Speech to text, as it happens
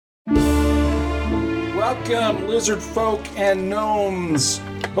Welcome, lizard folk and gnomes,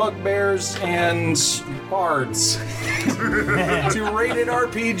 bugbears and bards, to Rated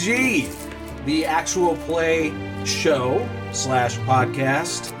RPG, the actual play show /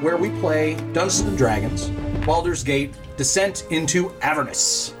 podcast where we play Dungeons & Dragons, Baldur's Gate, Descent into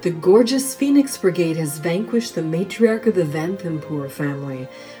Avernus. The gorgeous Phoenix Brigade has vanquished the matriarch of the Vanthampur family,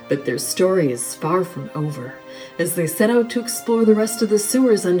 but their story is far from over. As they set out to explore the rest of the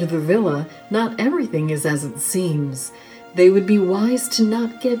sewers under the villa, not everything is as it seems. They would be wise to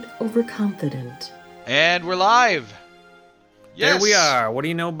not get overconfident. And we're live. Yes. There we are. What do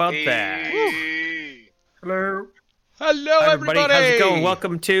you know about that? Hello. Hello, Hi, everybody. How's it going?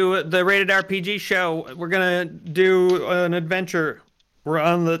 Welcome to the Rated RPG show. We're going to do an adventure. We're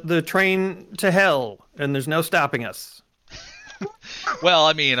on the train to hell, and there's no stopping us. Well,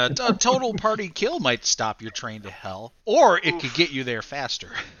 I mean, a total party kill might stop your train to hell, or it could get you there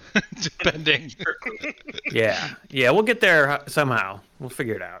faster, depending. Yeah, we'll get there somehow. We'll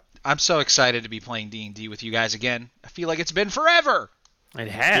figure it out. I'm so excited to be playing D&D with you guys again. I feel like it's been forever. It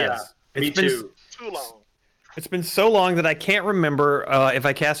has. Me too. Too long. It's been so long that I can't remember if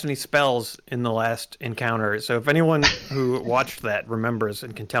I cast any spells in the last encounter. So if anyone who watched that remembers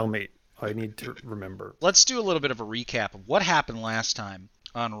and can tell me, I need to remember. Let's do a little bit of a recap of what happened last time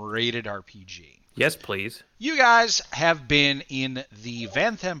on Rated RPG. Yes, please. You guys have been in the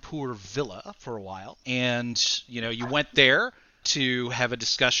Vanthampur Villa for a while, and you went there to have a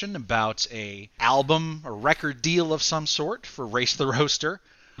discussion about a album or record deal of some sort for Race the Roaster.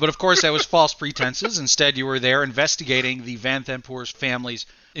 But of course, that was false pretenses. Instead, you were there investigating the Vanthampur family's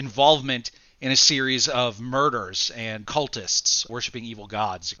involvement in a series of murders and cultists worshipping evil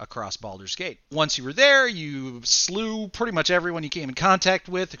gods across Baldur's Gate. Once you were there, you slew pretty much everyone you came in contact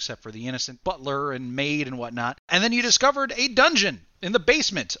with, except for the innocent butler and maid and whatnot. And then you discovered a dungeon in the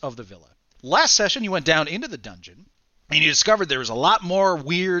basement of the villa. Last session, you went down into the dungeon, and you discovered there was a lot more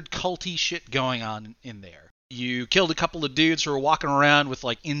weird culty shit going on in there. You killed a couple of dudes who were walking around with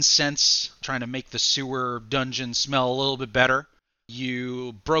like incense, trying to make the sewer dungeon smell a little bit better.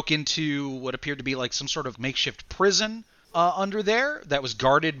 You broke into what appeared to be like some sort of makeshift prison under there that was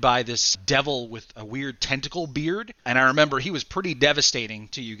guarded by this devil with a weird tentacle beard. And I remember he was pretty devastating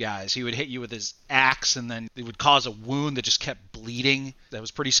to you guys. He would hit you with his axe, and then it would cause a wound that just kept bleeding. That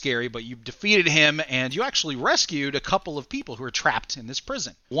was pretty scary, but you defeated him, and you actually rescued a couple of people who were trapped in this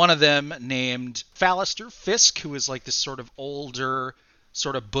prison. One of them named Fallister Fisk, who is like this sort of older,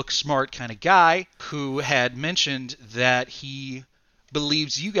 sort of book-smart kind of guy, who had mentioned that he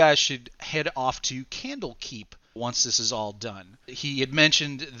believes you guys should head off to Candlekeep once this is all done. He had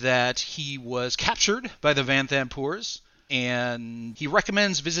mentioned that he was captured by the Vanthampurs, and he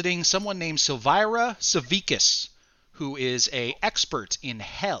recommends visiting someone named Silvira Savicus, who is an expert in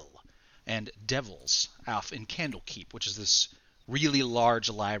hell and devils off in Candlekeep, which is this really large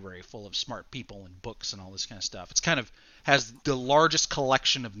library full of smart people and books and all this kind of stuff. It's kind of has the largest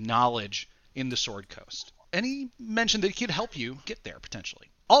collection of knowledge in the Sword Coast. And he mentioned that he could help you get there, potentially.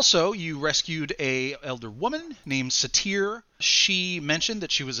 Also, you rescued a elder woman named Satir. She mentioned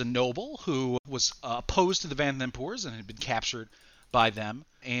that she was a noble who was opposed to the Vanthampurs and had been captured by them.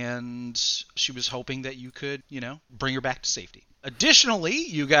 And she was hoping that you could, bring her back to safety. Additionally,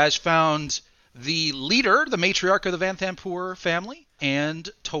 you guys found the leader, the matriarch of the Vanthampur family, and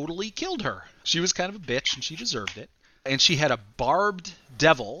totally killed her. She was kind of a bitch, and she deserved it. And she had a barbed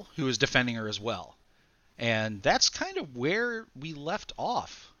devil who was defending her as well. And that's kind of where we left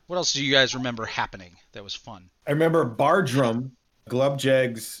off. What else do you guys remember happening that was fun? I remember Bardrum,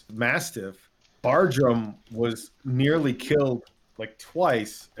 Glubjag's mastiff. Bardrum was nearly killed like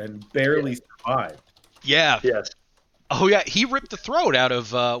twice and barely survived. Yeah. Yes. Oh yeah, he ripped the throat out of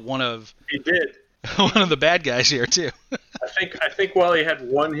He did. one of the bad guys here too. I think while he had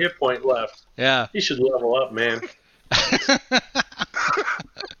 1 hit point left. Yeah. He should level up, man.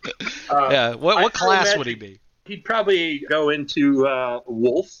 Yeah. What class would he be? He'd probably go into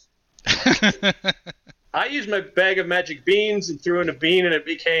wolf. I used my bag of magic beans and threw in a bean, and it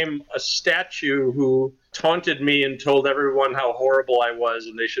became a statue who taunted me and told everyone how horrible I was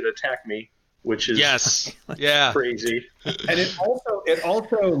and they should attack me, which is Yes. Yeah. crazy. And it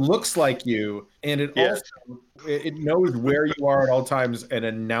also looks like you, and it Yes. also it knows where you are at all times and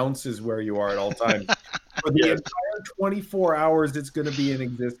announces where you are at all times. For the Yes. entire 24 hours it's going to be in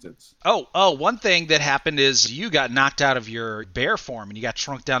existence. Oh, one thing that happened is you got knocked out of your bear form and you got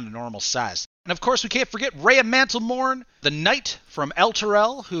shrunk down to normal size. And of course, we can't forget Rhea Mantlemorn, the knight from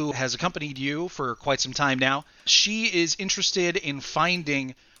Elturel, who has accompanied you for quite some time now. She is interested in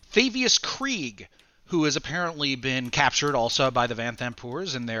finding Favius Krieg, who has apparently been captured also by the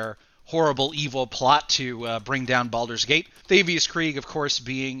Vanthampurs, and they're horrible, evil plot to bring down Baldur's Gate. Thavius Krieg, of course,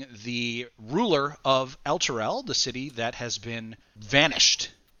 being the ruler of Elturel, the city that has been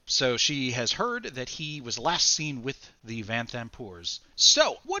vanished. So she has heard that he was last seen with the Vanthampurs.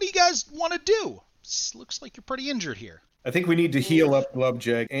 So, what do you guys want to do? Looks like you're pretty injured here. I think we need to heal up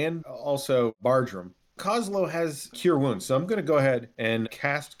Glubjeg and also Bardrum. Kozlo has Cure Wounds, so I'm going to go ahead and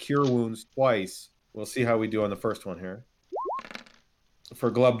cast Cure Wounds twice. We'll see how we do on the first one here.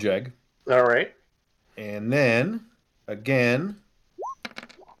 For Glubjeg. All right. And then, again.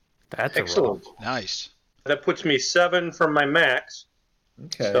 That's excellent. Nice. That puts me 7 from my max.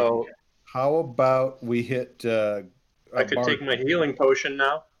 Okay. So how about we hit... I could take my healing potion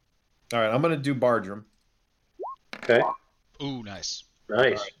now. All right, I'm going to do Bardrum. Okay. Ooh, nice.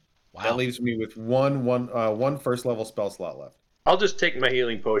 Nice. Wow. That leaves me with one first level spell slot left. I'll just take my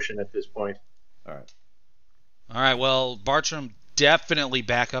healing potion at this point. All right. All right, well, Bartram definitely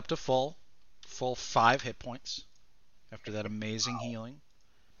back up to full 5 hit points after that amazing healing.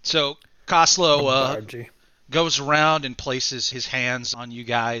 So Kozlo goes around and places his hands on you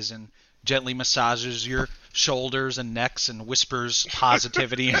guys and gently massages your shoulders and necks and whispers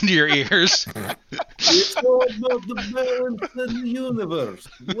positivity into your ears. It's all about the balance in the universe.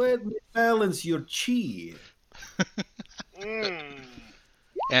 Let me balance your chi.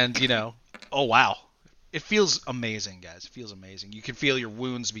 And, you know, oh, wow. It feels amazing, guys. It feels amazing. You can feel your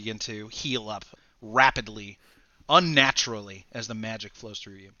wounds begin to heal up rapidly, unnaturally, as the magic flows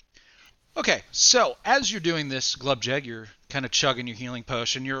through you. Okay, so as you're doing this, Glubjeg, you're kind of chugging your healing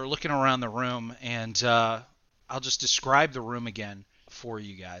potion. You're looking around the room, and I'll just describe the room again for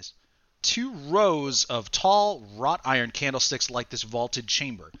you guys. 2 rows of tall, wrought iron candlesticks like this vaulted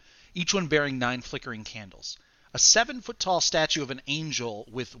chamber, each one bearing 9 flickering candles. A 7-foot-tall statue of an angel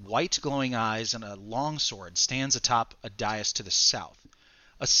with white glowing eyes and a longsword stands atop a dais to the south.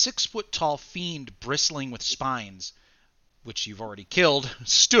 A 6-foot-tall fiend bristling with spines, which you've already killed,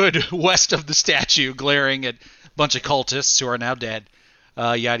 stood west of the statue, glaring at a bunch of cultists who are now dead.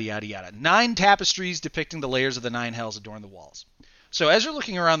 Yada, yada, yada. 9 tapestries depicting the layers of the 9 hells adorn the walls. So as you're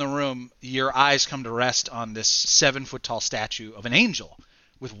looking around the room, your eyes come to rest on this 7-foot-tall statue of an angel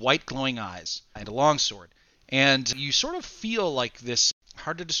with white glowing eyes and a longsword. And you sort of feel like this,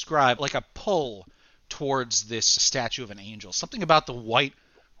 hard to describe, like a pull towards this statue of an angel. Something about the white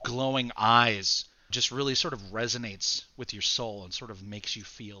glowing eyes just really sort of resonates with your soul and sort of makes you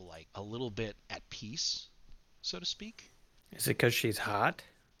feel like a little bit at peace, so to speak. Is it because she's hot?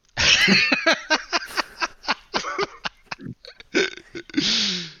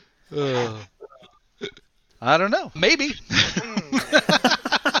 I don't know. Maybe.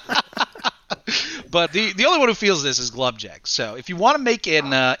 But the only one who feels this is Glubjeg. So if you want to make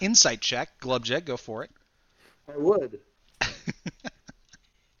an insight check, Glubjeg, go for it. I would.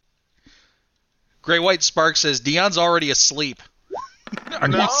 Gray White Spark says, Dion's already asleep. Are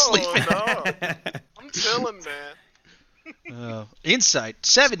you sleeping? No. I'm chilling, man. Insight,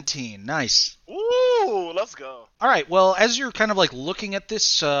 17. Nice. Ooh, let's go. All right, well, as you're kind of like looking at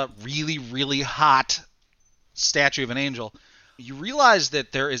this really, really hot statue of an angel, you realize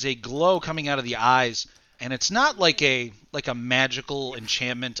that there is a glow coming out of the eyes, and it's not like a magical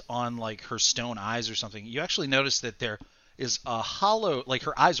enchantment on like her stone eyes or something. You actually notice that there is a hollow, like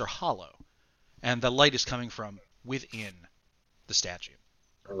her eyes are hollow, and the light is coming from within the statue.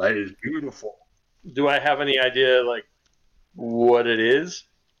 The light is beautiful. Do I have any idea like what it is?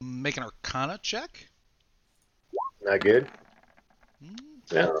 Make an Arcana check. Not good.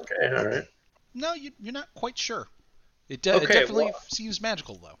 Yeah. Okay. All right. No, you're not quite sure. It Okay, definitely well, seems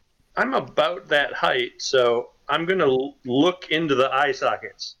magical, though. I'm about that height, so I'm gonna look into the eye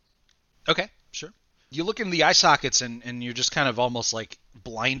sockets. Okay, sure. You look into the eye sockets, and you're just kind of almost like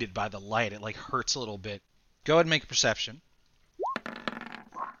blinded by the light. It like hurts a little bit. Go ahead and make a perception.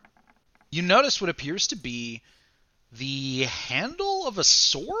 You notice what appears to be the handle of a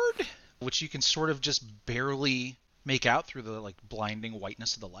sword, which you can sort of just barely make out through the like blinding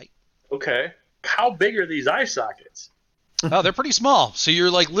whiteness of the light. Okay. How big are these eye sockets? Oh, they're pretty small. So you're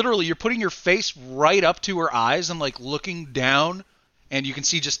like literally you're putting your face right up to her eyes and like looking down, and you can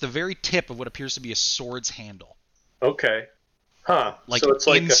see just the very tip of what appears to be a sword's handle. Okay. Huh. Like so it's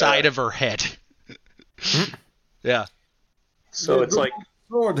like inside of her head. Yeah. So it's like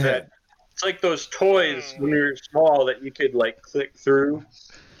Sword head. it's like those toys when you're small that you could like click through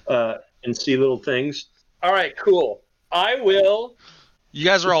and see little things. All right, cool. I will. You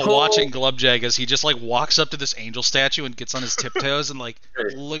guys are all Pull- watching Glubjeg as he just like walks up to this angel statue and gets on his tiptoes and like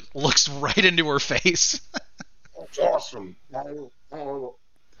looks right into her face. That's awesome. I'll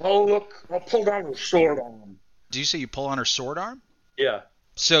look. I'll pull down her sword arm. Do you say you pull on her sword arm? Yeah.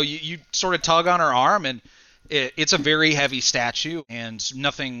 So you sort of tug on her arm, and it's a very heavy statue, and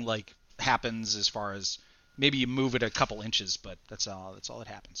nothing like happens as far as maybe you move it a couple inches, but that's all that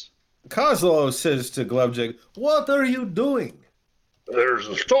happens. Kozlo says to Glovejig, "What are you doing?" There's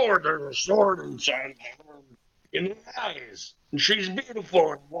a sword inside her, in the eyes. And she's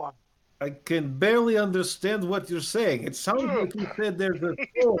beautiful and one. I can barely understand what you're saying. It sounds like you said there's a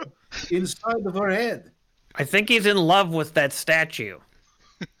sword inside of her head. I think he's in love with that statue.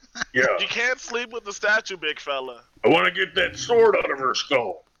 Yeah. You can't sleep with the statue, big fella. I want to get that sword out of her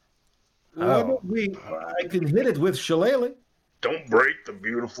skull. Why don't we? I can hit it with shillelagh. Don't break the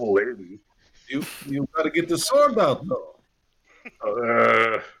beautiful lady. You got to get the sword out, though.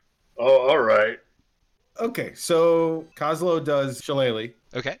 All right. Okay, so Kozlo does shillelagh,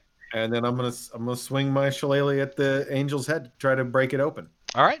 Okay. and then I'm gonna swing my shillelagh at the angel's head to try to break it open.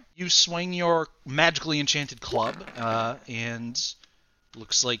 All right. You swing your magically enchanted club, and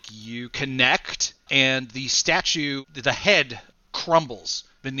looks like you connect, and the statue, the head crumbles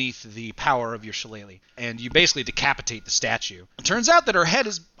beneath the power of your shillelagh, and you basically decapitate the statue. It turns out that her head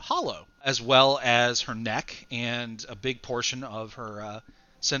is hollow, as well as her neck and a big portion of her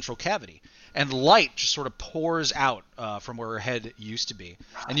central cavity. And light just sort of pours out from where her head used to be.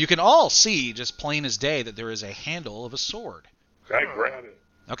 And you can all see, just plain as day, that there is a handle of a sword. I grab it.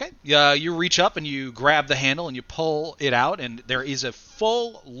 Okay. You reach up and you grab the handle and you pull it out, and there is a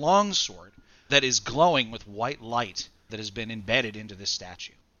full longsword that is glowing with white light that has been embedded into this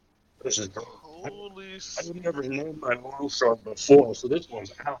statue. This is. Holy I've never known my longsword before, so this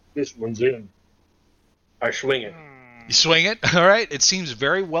one's out. This one's in. I swing it. You swing it. All right. It seems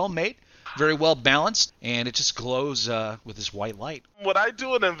very well made, very well balanced, and it just glows with this white light. Would I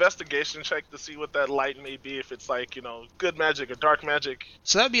do an investigation check to see what that light may be? If it's like, good magic or dark magic?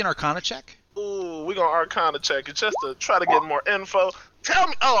 So that would be an Arcana check. Ooh, we're gonna Arcana check it just to try to get more info. Tell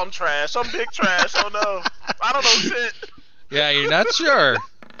me. Oh, I'm trash. I'm big trash. Oh no. I don't know shit. Yeah, you're not sure.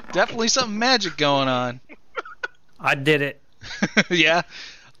 Definitely something magic going on. I did it. Yeah.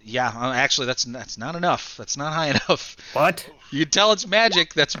 Actually, that's not enough. That's not high enough. What? You can tell it's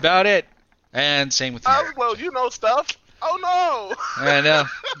magic. That's about it. And same with you. Oslo, you know stuff. Oh no. I know.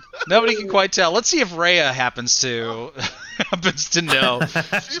 Nobody can quite tell. Let's see if Rhea happens to know.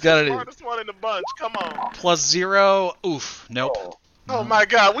 She's got the it. smartest one in the bunch. Come on. +0. Oof. Nope. Oh my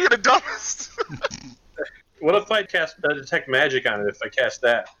god, we're the dumbest. What if I cast detect magic on it? If I cast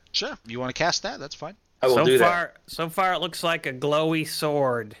that, Sure. You want to cast that? That's fine. I will do that. So far, it looks like a glowy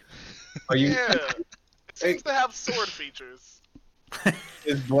sword. Are you? Yeah. It seems to have sword features.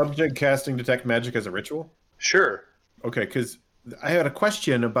 Is Glovejig casting detect magic as a ritual? Sure. Okay, because I had a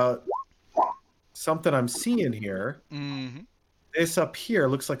question about something I'm seeing here. Mm-hmm. This up here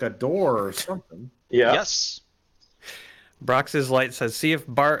looks like a door or something. Yeah. Yes. Brox's light says, "See if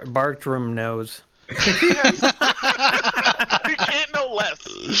Bartram knows." You can't know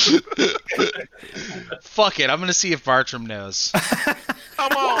less. Fuck it. I'm going to see if Bartram knows.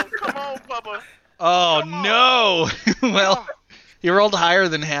 Come on, Bubba. Oh, Come on. no. Well, he rolled higher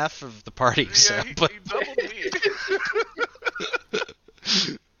than half of the party. So, Yeah, he doubled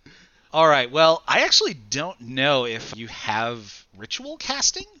me. All right. Well, I actually don't know if you have ritual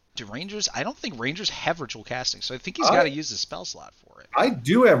casting. Do Rangers? I don't think Rangers have ritual casting, so I think he's got to use the spell slot for it. I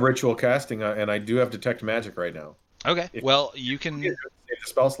do have ritual casting, and I do have detect magic right now. Okay. Well, you can. Save the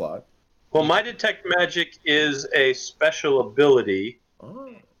spell slot. Well, my detect magic is a special ability.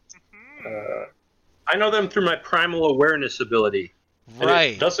 Oh. I know them through my primal awareness ability. And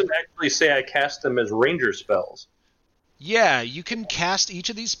Right. it doesn't actually say I cast them as ranger spells. Yeah, you can cast each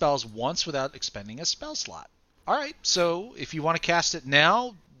of these spells once without expending a spell slot. All right. So if you want to cast it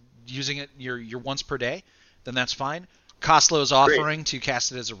now, using it your once per day, then that's fine. Kozlo is offering to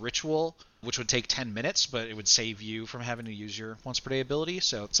cast it as a ritual, which would take 10 minutes, but it would save you from having to use your once per day ability.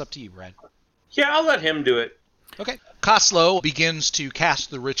 So it's up to you, Brad. Yeah, I'll let him do it. Okay. Kozlo begins to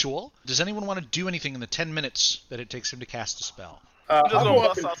cast the ritual. Does anyone want to do anything in the 10 minutes that it takes him to cast a spell? I'm just I'll gonna go up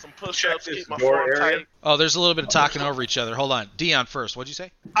bust and out some check push-ups, this keep my door form area. tight. Oh, there's a little bit of talking over each other. Hold on. Dion first. What'd you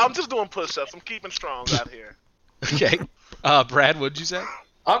say? I'm just doing push-ups. I'm keeping strong out here. Okay. Brad, what'd you say?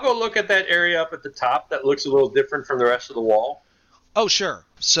 I'll go look at that area up at the top that looks a little different from the rest of the wall. Oh, sure.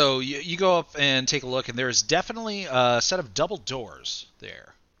 So you go up and take a look, and there's definitely a set of double doors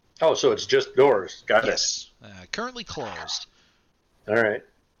there. Oh, so it's just doors. Got Yes. Currently closed. it. All right.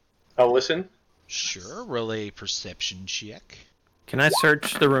 I'll listen. Sure. Roll a perception check. Can I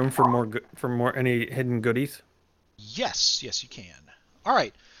search the room for more any hidden goodies? Yes, you can. All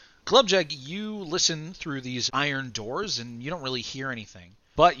right. Glubjag, you listen through these iron doors, and you don't really hear anything.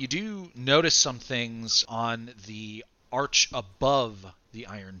 But you do notice some things on the arch above the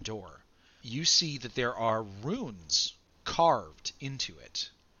iron door, you see that there are runes carved into it.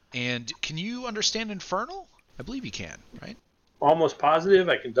 And can you understand Infernal? I believe you can, right? Almost positive.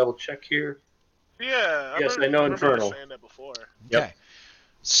 I can double check here. Yeah. Yes, I know remember Infernal. saying that before. Yep. Okay.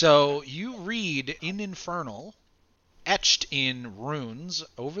 So you read in Infernal, etched in runes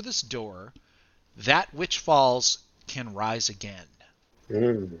over this door, that which falls can rise again.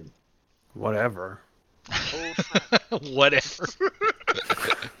 Whatever. Whatever.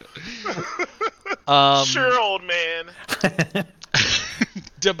 Sure, old man.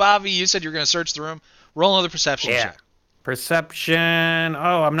 Dabavi, you said you were going to search the room. Roll another perception check. Perception.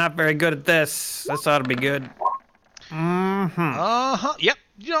 Oh, I'm not very good at this. This ought to be good. Uh-huh. Yep.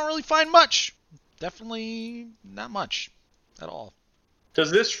 You don't really find much. Definitely not much at all. Does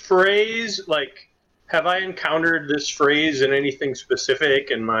this phrase, like, have I encountered this phrase in anything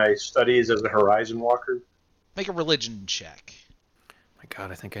specific in my studies as a Horizon Walker? Make a religion check. My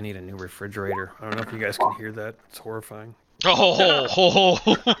God, I think I need a new refrigerator. I don't know if you guys can hear that. It's horrifying. Oh,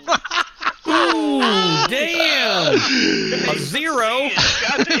 Ooh, damn! A 0.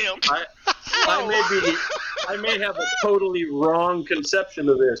 Goddamn. I may have a totally wrong conception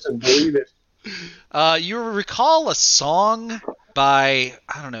of this and believe it. You recall a song by,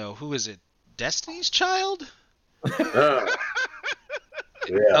 I don't know, who is it? Destiny's Child? Yeah.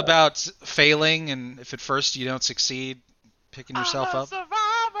 About failing, and if at first you don't succeed, picking yourself up.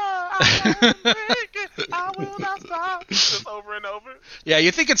 I will not stop. Just over and over. Yeah,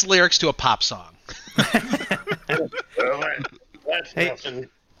 you think it's lyrics to a pop song. That's Hey. nothing.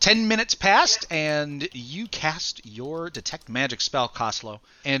 10 minutes passed, and you cast your Detect Magic spell, Koslo.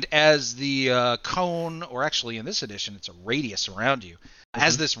 And as the cone, or actually in this edition, it's a radius around you,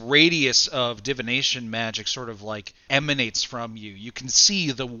 as this radius of divination magic sort of like emanates from you, you can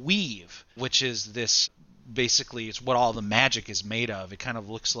see the weave, which is this, basically, it's what all the magic is made of. It kind of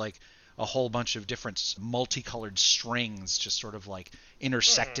looks like a whole bunch of different multicolored strings just sort of like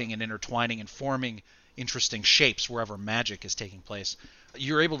intersecting and intertwining and forming interesting shapes wherever magic is taking place.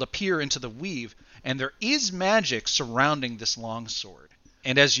 You're able to peer into the weave, and there is magic surrounding this longsword.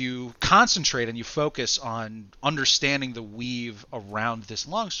 And as you concentrate and you focus on understanding the weave around this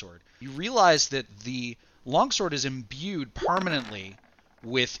longsword, you realize that the longsword is imbued permanently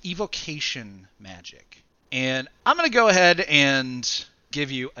with evocation magic. And I'm going to go ahead and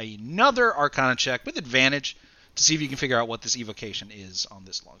give you another Arcana check with advantage to see if you can figure out what this evocation is on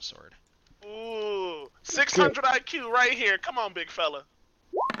this longsword. Ooh, 600 IQ right here. Come on, big fella.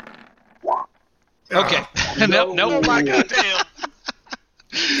 Okay. Nope. Oh my goddamn.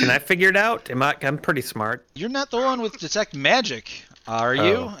 Can I figure it out? I'm pretty smart. You're not the one with Detect Magic, are you?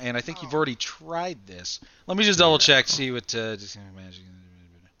 Oh. And I think you've already tried this. Let me just double check, see what Detect Magic.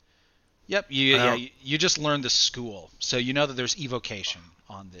 Yep, you just learned the school, so you know that there's evocation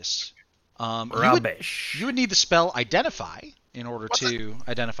on this. Rubbish. You would need the spell Identify in order to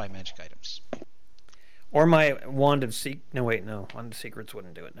identify magic items. Or my Wand of Wand of Secrets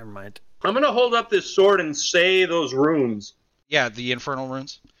wouldn't do it. Never mind. I'm going to hold up this sword and say those runes. Yeah, the infernal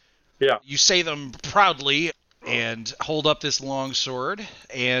runes. Yeah. You say them proudly and hold up this long sword,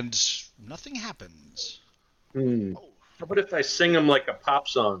 and nothing happens. How about if I sing them like a pop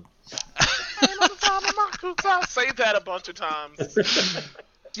song? Say that a bunch of times.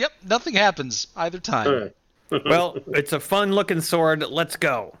 Yep, nothing happens either time. Well, it's a fun-looking sword. Let's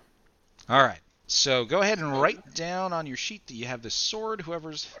go. All right. So go ahead and write down on your sheet that you have this sword,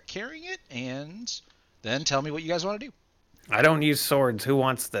 whoever's carrying it, and then tell me what you guys want to do. I don't use swords. Who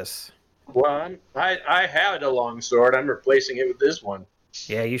wants this? Well, I had a long sword. I'm replacing it with this one.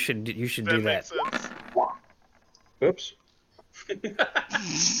 Yeah, you should do That that. makes sense. Oops.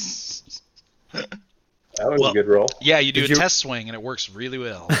 That was a good roll. Yeah, you do Did a you- test swing, and it works really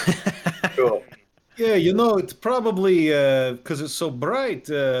well. Cool. Yeah, it's probably because it's so bright.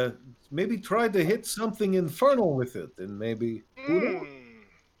 Maybe try to hit something infernal with it, and maybe. Who knows?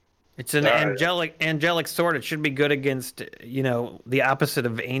 It's an angelic sword. It should be good against, the opposite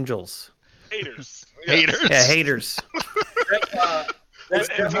of angels. Haters. Haters. Yeah, haters. That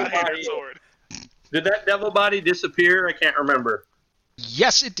devil body, did that devil body disappear? I can't remember.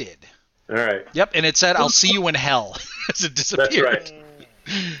 Yes, it did. All right. Yep, and it said, "I'll see you in hell." As it disappeared. That's right.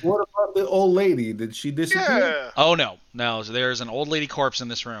 What about the old lady? Did she disappear? Yeah. Oh, no. So there's an old lady corpse in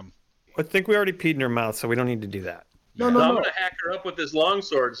this room. I think we already peed in her mouth, so we don't need to do that. So I'm going to hack her up with this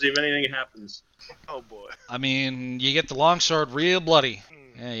longsword, see if anything happens. Oh boy. I mean, you get the longsword real bloody.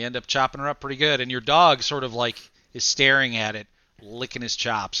 Yeah, you end up chopping her up pretty good, and your dog sort of like is staring at it, licking his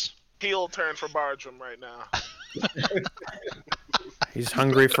chops. Heel turn for Bartram right now. He's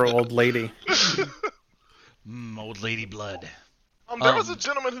hungry for old lady. Old lady blood. There was a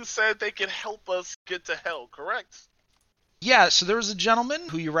gentleman who said they could help us get to hell, correct? Yeah, so there was a gentleman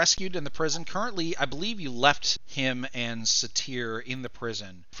who you rescued in the prison. Currently, I believe you left him and Satir in the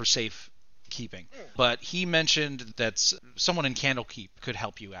prison for safe keeping. But he mentioned that someone in Candlekeep could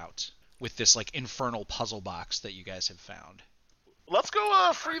help you out with this like infernal puzzle box that you guys have found. Let's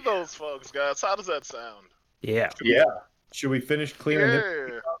go free those folks, guys. How does that sound? Yeah. Yeah. Should we finish cleaning it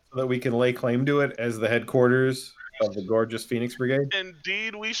Yeah. so that we can lay claim to it as the headquarters of the gorgeous Phoenix Brigade?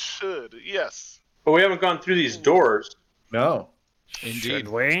 Indeed, we should. Yes. But we haven't gone through these doors. No. Indeed. Should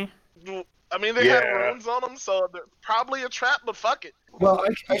we? I mean, they had Yeah. runes on them, so they're probably a trap, but fuck it. Well,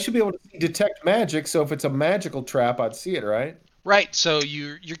 I should be able to detect magic, so if it's a magical trap, I'd see it, right? Right, so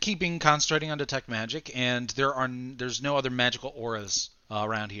you're concentrating on detect magic, and there's no other magical auras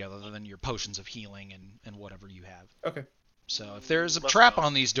around here other than your potions of healing and whatever you have. Okay. So if there's a Let's trap go.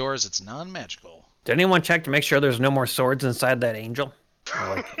 on these doors, it's non-magical. Did anyone check to make sure there's no more swords inside that angel?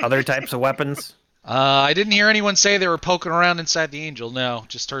 Or like other types of weapons? I didn't hear anyone say they were poking around inside the angel. No,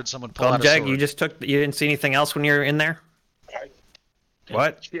 just heard someone pull out a Glumjag, sword. you didn't see anything else when you were in there?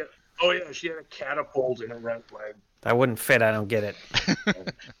 What? She had a catapult in her right leg. That wouldn't fit. I don't get it.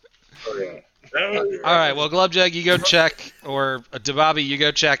 Oh, yeah. All right, well, Glubjag, you go check, or Dababi, you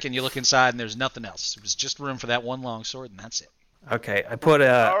go check, and you look inside, and there's nothing else. There's just room for that one long sword, and that's it. Okay, I put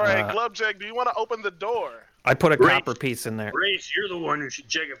a All right, Glubjag, do you want to open the door? I put a Great. copper piece in there. Race, you're the one who should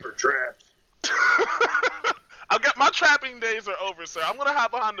check it for traps. I've got my trapping days are over, sir. I'm gonna hide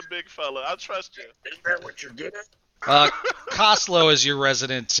behind the big fella. I trust you. Isn't that what you're good at? Koslo is your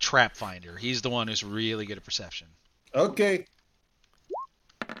resident trap finder. He's the one who's really good at perception. Okay.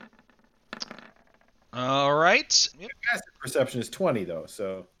 All right. Yep. Passive perception is 20, though,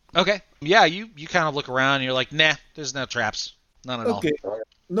 so... Okay. Yeah, you kind of look around, and you're like, nah, there's no traps. None at all. Okay.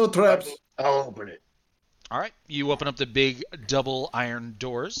 No traps. I'll open it. All right. You open up the big double iron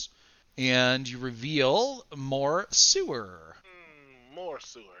doors, and you reveal more sewer. More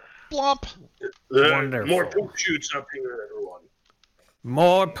sewer. Blomp. Wonderful. More poop shoots up here, everyone.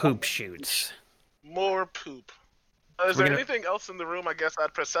 More poop shoots. More poop. Is We're there gonna- anything else in the room? I guess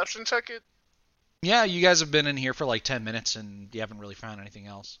I'd perception check it. Yeah, you guys have been in here for like 10 minutes, and you haven't really found anything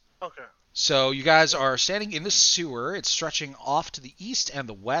else. Okay. So you guys are standing in the sewer. It's stretching off to the east and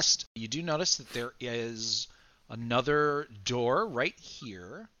the west. You do notice that there is another door right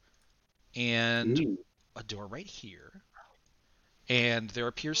here, and a door right here. And there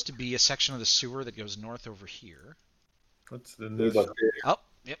appears to be a section of the sewer that goes north over here. What's the news? Oh,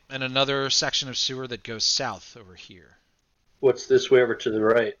 yep, and another section of sewer that goes south over here. What's this way over to the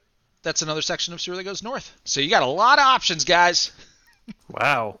right? That's another section of sewer that goes north. So you got a lot of options, guys.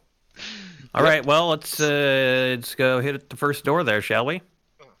 Wow. All right, well, let's go hit the first door there, shall we?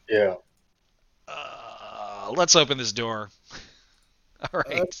 Yeah. Let's open this door. All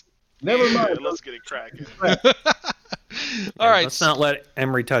right. Never mind. Let's get it cracking. All right. Let's not let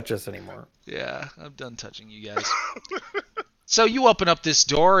Emery touch us anymore. Yeah, I'm done touching you guys. So you open up this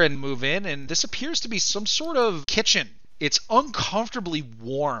door and move in, and this appears to be some sort of kitchen. It's uncomfortably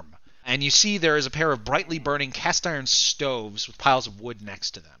warm, and you see there is a pair of brightly burning cast iron stoves with piles of wood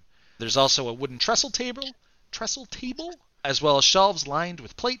next to them. There's also a wooden trestle table, as well as shelves lined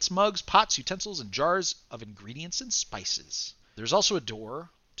with plates, mugs, pots, utensils, and jars of ingredients and spices. There's also a door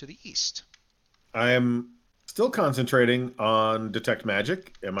to the east. I am still concentrating on detect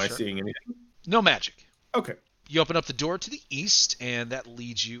magic. Am I Sure. seeing anything? No magic. Okay. You open up the door to the east, and that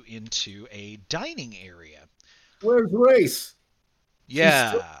leads you into a dining area. Where's Race?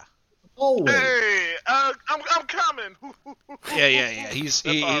 Yeah. Always. Hey, I'm coming. Yeah. He's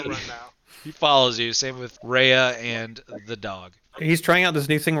That's he, all right now. he follows you. Same with Rhea and the dog. He's trying out this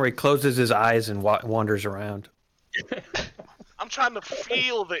new thing where he closes his eyes and wanders around. I'm trying to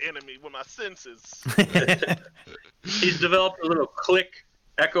feel the enemy with my senses. He's developed a little click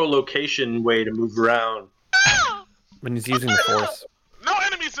echolocation way to move around. When he's using the force. No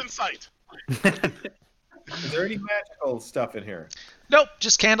enemies in sight. Is there any magical stuff in here? Nope,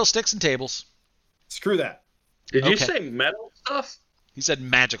 just candlesticks and tables. Screw that. Did you Okay. say metal stuff? He said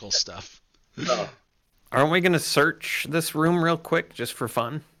magical stuff. Oh. Aren't we going to search this room real quick just for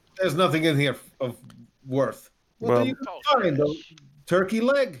fun? There's nothing in here of worth. What Well- do you find? A turkey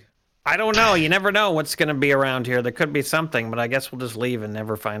leg? I don't know. You never know what's going to be around here. There could be something, but I guess we'll just leave and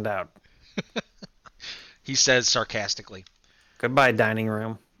never find out. He says sarcastically. Goodbye, dining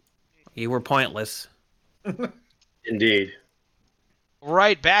room. You were pointless. Indeed.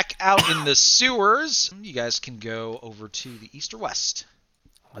 Right back out in the sewers. You guys can go over to the east or west.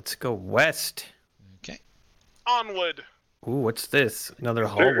 Let's go west. Okay. Onward. Ooh, what's this? Another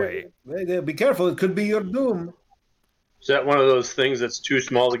hallway. Be careful. It could be your doom. Is that one of those things that's too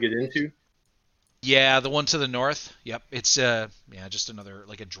small to get into? Yeah, the one to the north. Yep, it's just another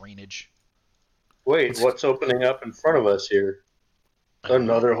like a drainage. Wait, what's opening up in front of us here?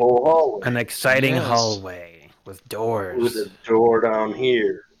 Another whole hallway. An exciting Yes. hallway with doors. With a door down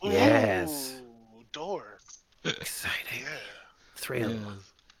here. Yes. Ooh, doors. Exciting. Yeah. Three of them.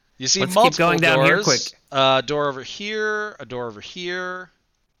 You see Let's keep multiple going down here doors. quick. A door over here, a door over here.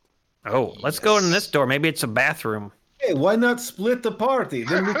 Oh, let's go in this door. Maybe it's a bathroom. Hey, why not split the party?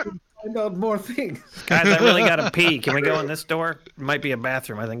 Then we can find out more things. Guys, I really got to pee. Can we go in this door? It might be a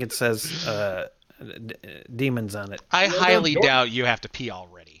bathroom. I think it says demons on it. I Well, highly door- doubt you have to pee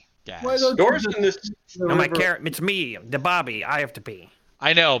already, guys. Why don't Doors you in this. No, my carrot. It's me, the Bobby. I have to pee.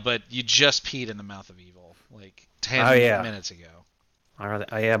 I know, but you just peed in the mouth of evil like 10 Oh, yeah. minutes ago.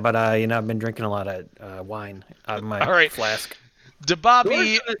 Yeah, but I've been drinking a lot of wine out of my All right. flask. Doors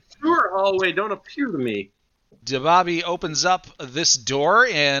Dababi in the sewer hallway don't appear to me. Dababi opens up this door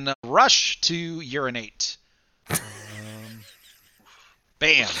and rush to urinate.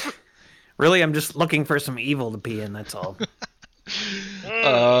 Bam. Really, I'm just looking for some evil to pee in. That's all.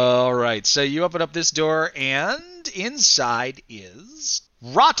 All right, so you open up this door, and inside is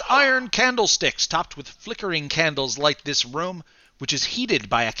wrought iron candlesticks topped with flickering candles light this room, which is heated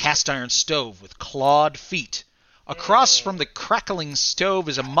by a cast iron stove with clawed feet. Across from the crackling stove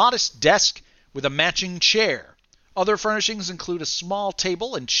is a modest desk with a matching chair. Other furnishings include a small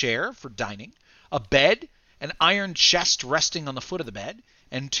table and chair for dining, a bed, an iron chest resting on the foot of the bed,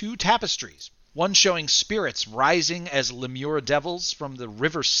 and 2 tapestries, one showing spirits rising as Lemure devils from the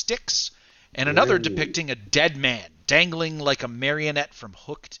river Styx, and another depicting a dead man dangling like a marionette from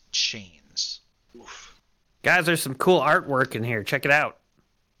hooked chains. Guys, there's some cool artwork in here. Check it out.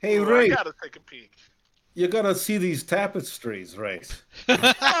 Hey, Ooh, I Ray, gotta take a peek. you gotta see these tapestries, Ray.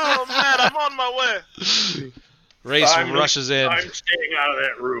 Oh man, I'm on my way. Race rushes in. I'm staying out of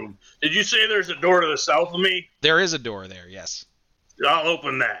that room. Did you say there's a door to the south of me? There is a door there, yes. I'll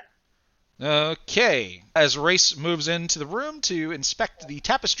open that. Okay. As Race moves into the room to inspect the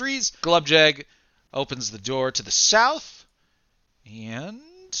tapestries, Glubjag opens the door to the south and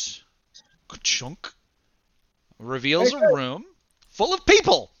chunk reveals a room full of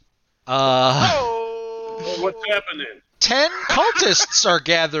people. Oh, What's happening? 10 cultists are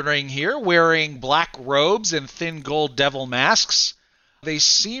gathering here wearing black robes and thin gold devil masks. They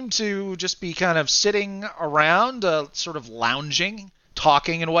seem to just be kind of sitting around, sort of lounging,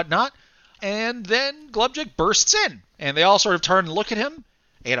 talking and whatnot. And then Glubjag bursts in, and they all sort of turn and look at him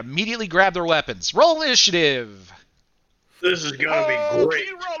and immediately grab their weapons. Roll initiative! This is gonna be Can great.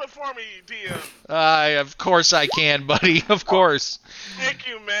 you roll it for me, DM? Of course I can, buddy. Of course. Thank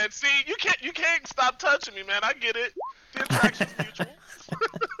you, man. See, you can't stop touching me, man. I get it. The attraction's mutual.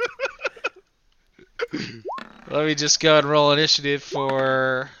 Let me just go and roll initiative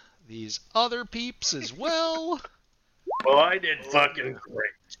for these other peeps as well. Well, I did fucking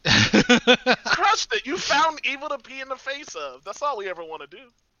great. Crushed it. You found evil to pee in the face of. That's all we ever want to do.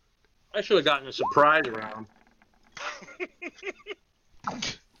 I should have gotten a surprise round.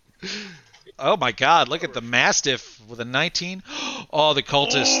 Oh my god, look at the Mastiff with a 19. Oh, the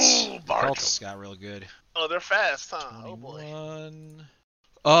cultists. Ooh, Bark. Cultists got real good. Oh, they're fast, huh? Oh boy. 21.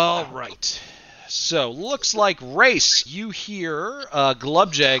 All right. So, looks like Race, you hear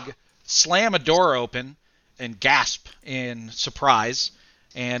Glubjag slam a door open and gasp in surprise,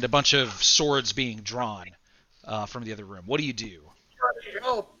 and a bunch of swords being drawn from the other room. What do you do?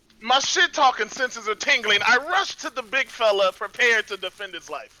 Oh, my shit-talking senses are tingling. I rush to the big fella, prepared to defend his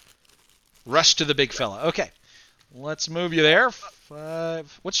life. Rush to the big fella. Okay. Let's move you there.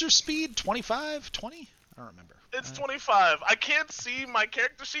 5. What's your speed? 25? 20? I don't remember. It's 25. I can't see my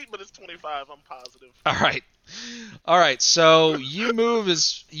character sheet, but it's 25. I'm positive. All right. All right. So you move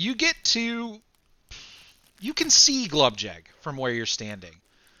as you get to. You can see Glubjag from where you're standing.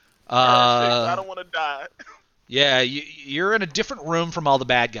 I don't want to die. Yeah, you're in a different room from all the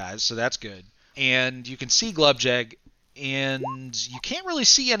bad guys, so that's good. And you can see Glubjag, and you can't really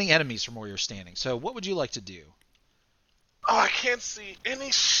see any enemies from where you're standing. So what would you like to do? Oh, I can't see any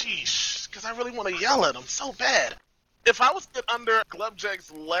sheesh, because I really want to yell at him so bad. If I was to get under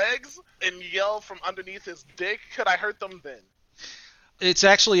Glubjag's legs and yell from underneath his dick, could I hurt them then? It's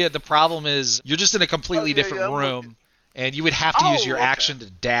actually the problem is you're just in a completely different I'm room, and you would have to use your okay. action to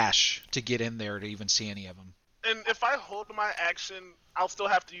dash to get in there to even see any of them. And if I hold my action, I'll still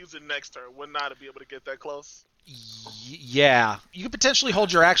have to use it next turn. Wouldn't I be able to get that close? Yeah, you could potentially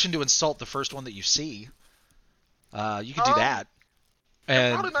hold your action to insult the first one that you see. You could do that.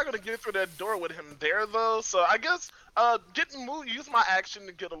 And Probably not gonna get through that door with him there though. So I guess use my action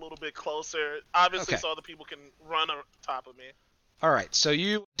to get a little bit closer. Obviously, Okay. so other people can run on top of me. all right, so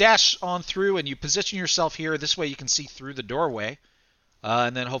you dash on through and you position yourself here. This way you can see through the doorway,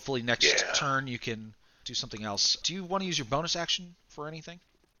 and then hopefully next turn you can do something else. Do you want to use your bonus action for anything?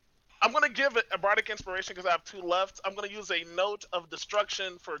 I'm gonna give it a bardic inspiration because I have 2 left. I'm gonna use a note of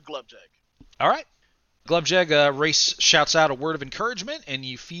destruction for Glubjag. All right. Glubjag, Race shouts out a word of encouragement, and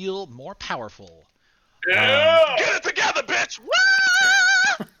you feel more powerful. Yeah! Get it together, bitch!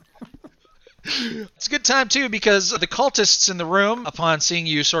 Woo! It's a good time, too, because the cultists in the room, upon seeing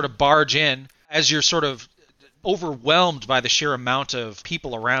you sort of barge in, as you're sort of overwhelmed by the sheer amount of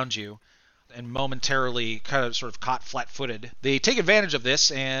people around you, and momentarily kind of sort of caught flat-footed, they take advantage of this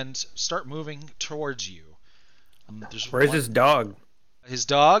and start moving towards you. Where's his dog? His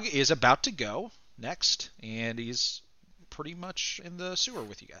dog is about to go next, and he's pretty much in the sewer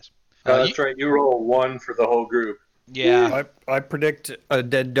with you guys. That's right. You roll 1 for the whole group. Yeah. I predict a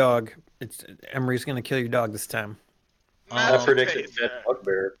dead dog. Emery's gonna kill your dog this time. I predicted a dead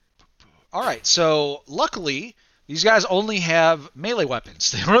bugbear. All right, so luckily these guys only have melee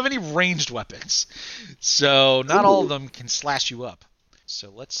weapons. They don't have any ranged weapons, so not all of them can slash you up. So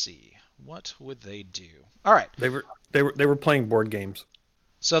let's see, what would they do? All right. They were playing board games.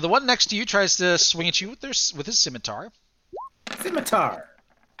 So the one next to you tries to swing at you with his scimitar. Scimitar.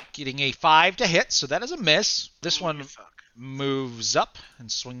 Getting a 5 to hit, so that is a miss. This one moves up and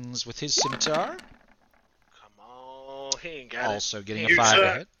swings with his scimitar. Come on, he ain't got Also getting a 5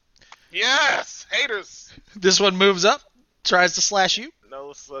 to hit. Yes! Haters! This one moves up, tries to slash you.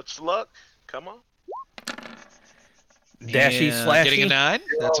 No such luck. Come on. Dashy And slashy. getting a 9.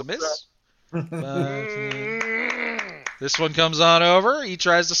 That's a miss. This one comes on over. He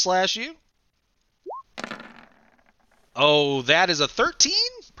tries to slash you. Oh, that is a 13?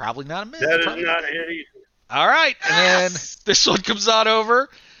 Probably not a miss. That is Probably not it either. All right, and then this one comes on over.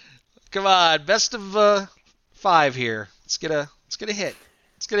 Come on, best of 5 here. Let's get a hit.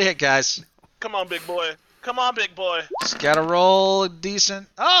 Let's get a hit, guys. Come on, big boy. Come on, big boy. Just gotta roll decent.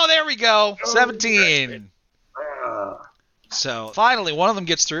 Oh, there we go. 17. So finally, one of them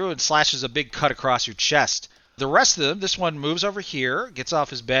gets through and slashes a big cut across your chest. The rest of them, this one moves over here, gets off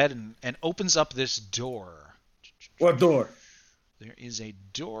his bed, and opens up this door. What door? There is a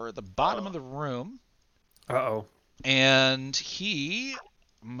door at the bottom of the room, Uh-oh. and he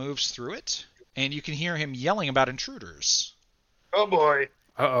moves through it, and you can hear him yelling about intruders. Oh boy.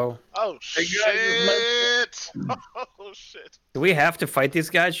 Uh-oh. Oh, Hey, shit. Oh, shit. Do we have to fight these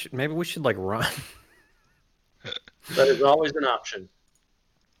guys? Maybe we should, run. That is always an option.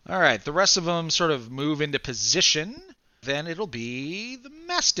 All right, the rest of them sort of move into position. Then it'll be the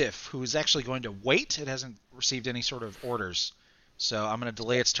Mastiff, who's actually going to wait. It hasn't received any sort of orders. So I'm going to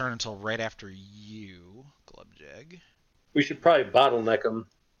delay its turn until right after you, Glubjag. We should probably bottleneck them.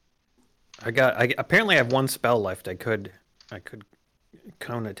 I apparently have 1 spell left. I could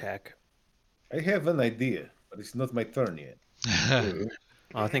cone attack. I have an idea, but it's not my turn yet.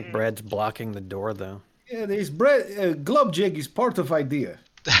 I think Brad's blocking the door, though. Yeah, there's Glubjig is part of idea.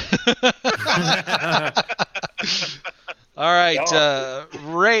 All right,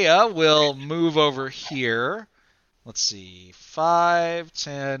 Rhea will move over here. Let's see, 5,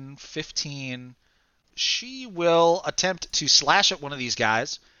 10, 15. She will attempt to slash at one of these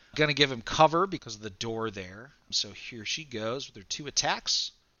guys. Going to give him cover because of the door there. So here she goes with her 2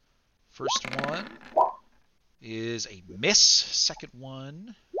 attacks. First one is a miss. Second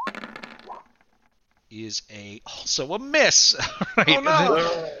one is also a miss. Right. Oh,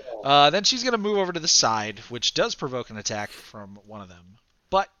 no. Then she's going to move over to the side, which does provoke an attack from one of them,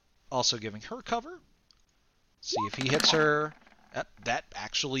 but also giving her cover. See if he hits her. That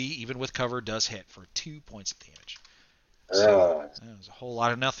actually, even with cover, does hit for 2 points of damage. So that was a whole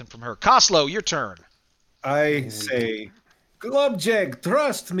lot of nothing from her. Koslo, your turn. I say, Glubjig,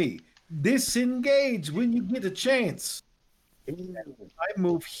 trust me. Disengage when you get a chance. I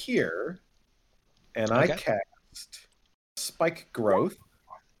move here, and I Okay. cast Spike Growth,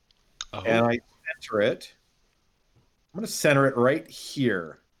 Oh. and I center it. I'm going to center it right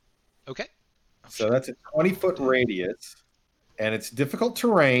here. Okay. So that's a 20-foot radius, and it's difficult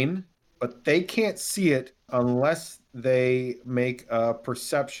terrain, but they can't see it unless they make a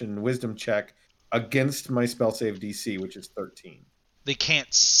perception wisdom check against my spell save DC, which is 13. They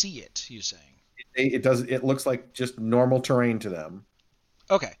can't see it, you saying? It looks like just normal terrain to them.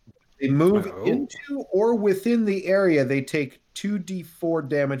 Okay. They move Oh. into or within the area. They take 2d4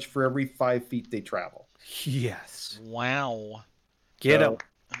 damage for every 5 feet they travel. Yes. Wow. Get So, him.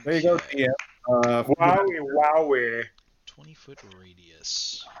 There you go, DM. Wowie, wowie. 20-foot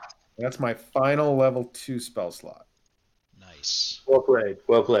radius. That's my final level 2 spell slot. Nice. Well played.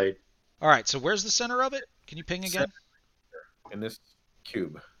 Well played. All right, so where's the center of it? Can you ping again? In this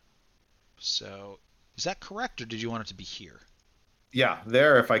cube. So, is that correct, or did you want it to be here? Yeah,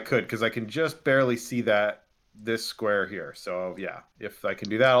 there if I could, because I can just barely see this square here. So yeah, if I can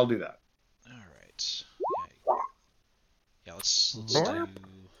do that, I'll do that. All right. Yeah, let's do...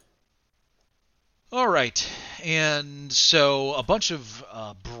 All right, and so a bunch of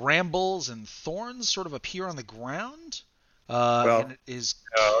brambles and thorns sort of appear on the ground. And it is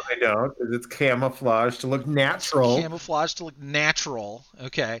No, they don't. It's camouflage to look natural. camouflaged to look natural.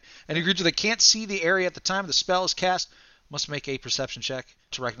 Okay. Any creature that can't see the area at the time the spell is cast must make a perception check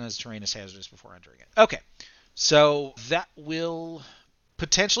to recognize the terrain as hazardous before entering it. Okay. So that will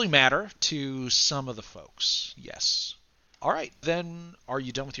potentially matter to some of the folks. Yes. All right. Then are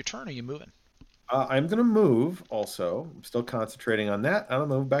you done with your turn, or are you moving? I'm going to move also. I'm still concentrating on that. I'm going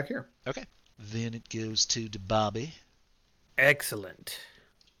to move back here. Okay. Then it goes to Bobby. Excellent.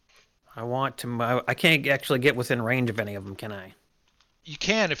 I can't actually get within range of any of them, can I? You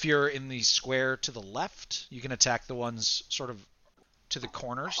can if you're in the square to the left. You can attack the ones sort of to the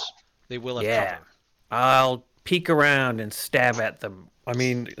corners. They will have cover. I'll peek around and stab at them.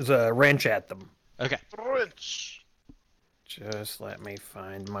 Wrench at them. Okay. Wrench. Just let me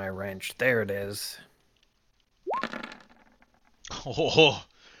find my wrench. There it is. Oh.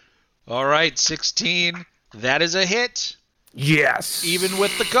 All right, 16. That is a hit. Yes. Even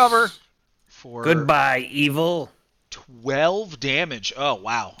with the cover. For Goodbye, evil. 12 damage. Oh,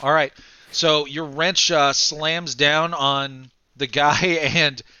 wow. All right. So your wrench slams down on the guy,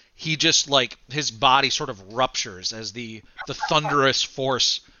 and he just, his body sort of ruptures as the thunderous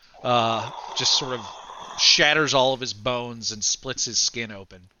force just sort of shatters all of his bones and splits his skin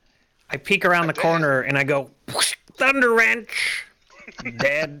open. I peek around the corner, and I go, thunder wrench.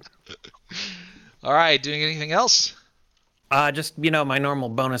 Dead. All right. Doing anything else? Just, my normal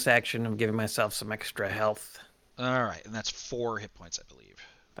bonus action of giving myself some extra health. All right. And that's 4 hit points, I believe.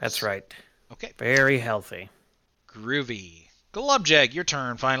 That's right. Okay. Very healthy. Groovy. Glubjag, your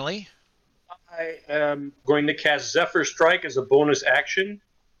turn, finally. I am going to cast Zephyr Strike as a bonus action.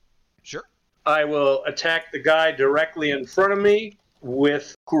 Sure. I will attack the guy directly in front of me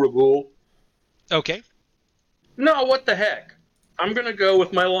with Kuragul. Okay. No, what the heck? I'm going to go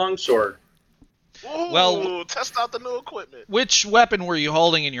with my longsword. Ooh, Well- test out the new equipment. Which weapon were you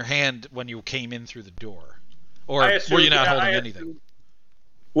holding in your hand when you came in through the door? Or I were assume- you not yeah, holding I anything? assume-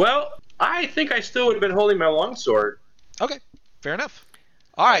 Well, I think I still would have been holding my longsword. Okay, fair enough.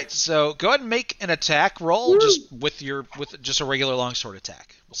 All right, so go ahead and make an attack roll just with just a regular longsword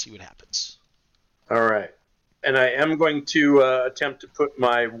attack. We'll see what happens. All right. And I am going to attempt to put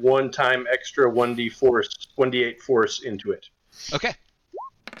my one-time extra 1d8 force into it. Okay.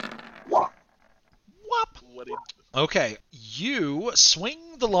 What do you- Okay, you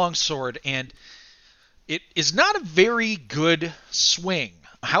swing the longsword, and it is not a very good swing.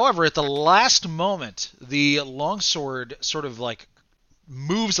 However, at the last moment, the longsword sort of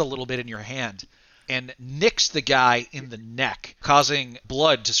moves a little bit in your hand and nicks the guy in the neck, causing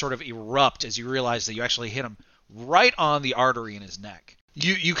blood to sort of erupt as you realize that you actually hit him right on the artery in his neck.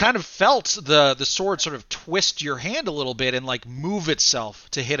 You kind of felt the sword sort of twist your hand a little bit and move itself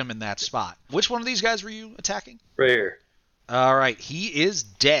to hit him in that spot. Which one of these guys were you attacking? Right here. All right, he is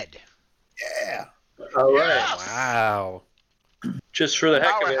dead. Yeah. All right. Yes! Wow. Just for the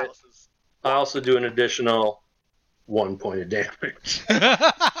heck of it, Powerhouses. I also do an additional 1 point of damage.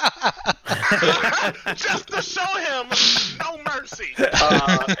 Just to show him no mercy.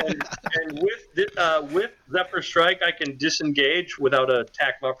 And with Zephyr Strike, I can disengage without an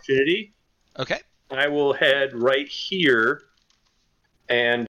attack of opportunity. Okay. I will head right here,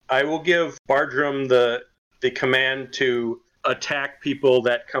 and I will give Bardrum the command to attack people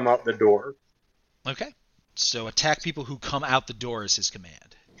that come out the door. Okay. So attack people who come out the door is his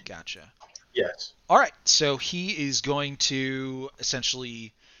command. Gotcha. Yes. All right. So he is going to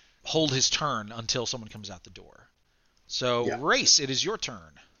essentially hold his turn until someone comes out the door. So, Yeah. Race, it is your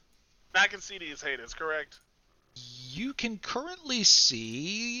turn. I can see these haters, correct? You can currently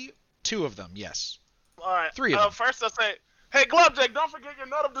see 2 of them, yes. All right. 3 of them. First, I'll say, hey, Glubjag, don't forget your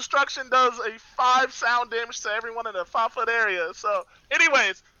Note of Destruction does a 5 sound damage to everyone in a 5-foot area. So,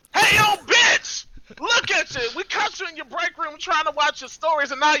 anyways, hey, yo, bitch! Look at you! We caught you in your break room trying to watch your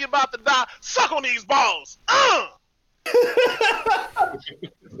stories, and now you're about to die. Suck on these balls!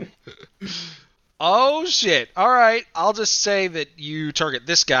 Oh, shit. All right. I'll just say that you target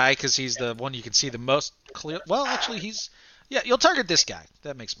this guy because he's the one you can see the most clear. Well, actually, yeah, you'll target this guy.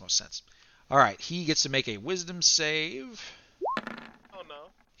 That makes most sense. All right, he gets to make a wisdom save, Oh no.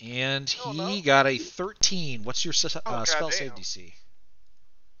 and Oh, he no. got a 13. What's your spell goddamn. save DC?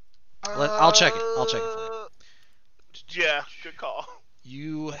 I'll check it. I'll check it for you. Yeah, good call.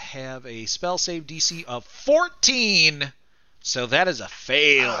 You have a spell save DC of 14, so that is a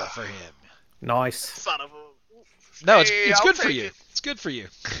fail for him. Nice. Son of a. No, Hey, it's I'll good for take you. it. It's good for you.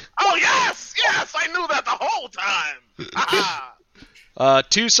 Oh yes, yes, I knew that the whole time. Haha.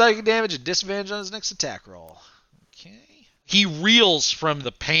 2 psychic damage and disadvantage on his next attack roll. Okay. He reels from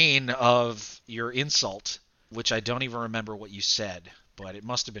the pain of your insult, which I don't even remember what you said, but it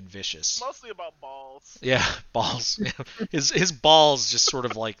must have been vicious. Mostly about balls. Yeah, balls. His balls just sort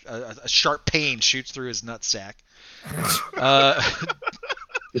of like a sharp pain shoots through his nutsack.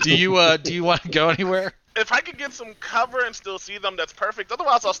 Do you want to go anywhere? If I could get some cover and still see them, that's perfect.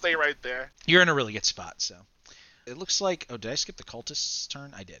 Otherwise, I'll stay right there. You're in a really good spot, so. It looks like... Oh, did I skip the cultist's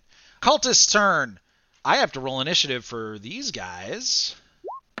turn? I did. Cultist's turn! I have to roll initiative for these guys.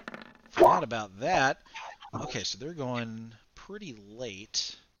 Forgot about that. Okay, so they're going pretty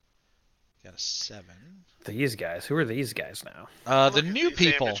late. Got a 7. These guys. Who are these guys now? The Look at new these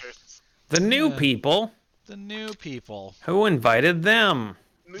people. amateurs. The new Yeah. people. The new people. Who invited them?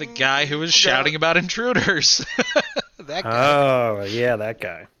 The guy who was shouting about intruders. That guy. Oh, yeah, that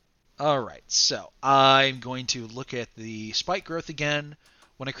guy. All right, so I'm going to look at the spike growth again.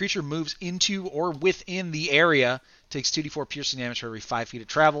 When a creature moves into or within the area, it takes 2d4 piercing damage for every 5 feet it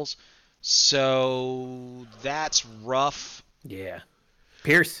travels. So that's rough. Yeah.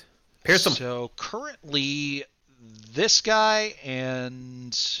 Pierce him. So currently, this guy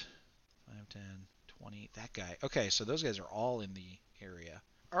and 5, 10, 20, that guy. Okay, so those guys are all in the area.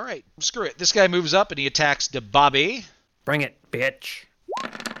 All right, screw it. This guy moves up and he attacks Bobby. Bring it, bitch.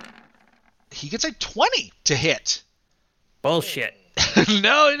 He gets a 20 to hit. Bullshit.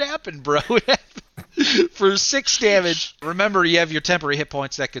 No, it happened, bro. It happened. For 6 damage. Remember, you have your temporary hit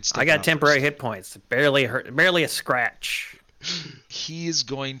points that could stick. I got out temporary first. hit points. Barely hurt. Barely a scratch. He's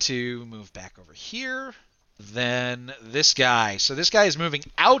going to move back over here. Then this guy. So this guy is moving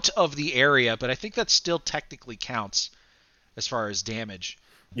out of the area, but I think that still technically counts as far as damage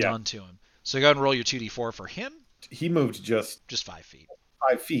done to him. So go ahead and roll your 2d4 for him. He moved just 5 feet.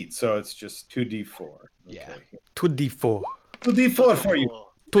 5 feet, so it's just 2d4. Yeah. 2d4. 2d4 for you.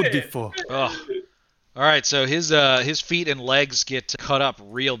 2d4. Ugh. All right, so his feet and legs get cut up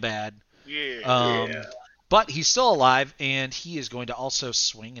real bad. Yeah. But he's still alive, and he is going to also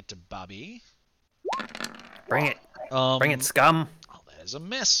swing at Bobby. Bring it. Bring Bring it, scum. Oh, that is a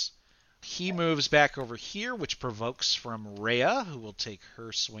miss. He moves back over here, which provokes from Rhea, who will take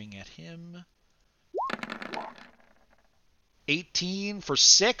her swing at him. 18 for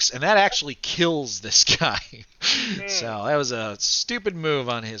 6, and that actually kills this guy. So that was a stupid move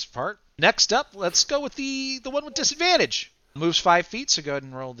on his part. Next up, let's go with the one with disadvantage. Moves 5 feet, so go ahead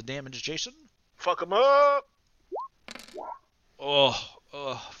and roll the damage, Jason. Fuck him up.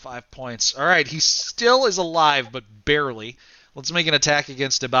 Oh, 5 points. All right, he still is alive, but barely. Let's make an attack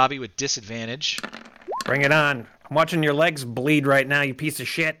against Bobby with disadvantage. Bring it on. I'm watching your legs bleed right now, you piece of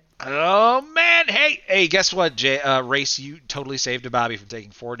shit. Oh, man. Hey, guess what, Race? You totally saved Bobby from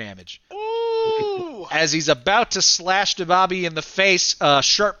taking 4 damage. Ooh. As he's about to slash Bobby in the face,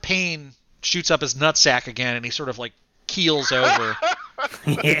 sharp pain shoots up his nutsack again, and he sort of like keels over,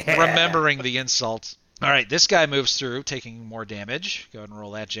 Yeah. remembering the insult. All right, this guy moves through, taking more damage. Go ahead and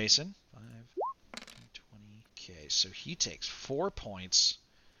roll that, Jason. 5, 20. Okay, so he takes 4 points,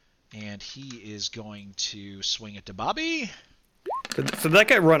 and he is going to swing it to Bobby. So did that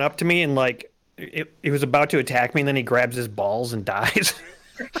guy run up to me and like he was about to attack me, and then he grabs his balls and dies?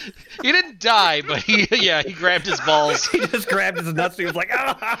 He didn't die, but he grabbed his balls, He just grabbed his nuts and he was like,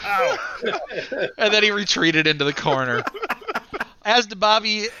 "Oh!" and then he retreated into the corner. As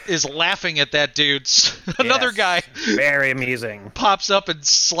Bobby is laughing at that dude, another Yes. guy Very amusing. pops up and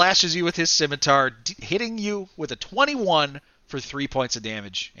slashes you with his scimitar, hitting you with a 21 for 3 points of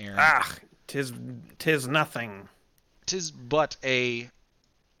damage, Aaron. Ah, tis nothing. 'Tis but a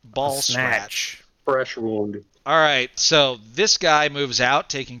ball A scratch. Fresh wound. All right, so this guy moves out,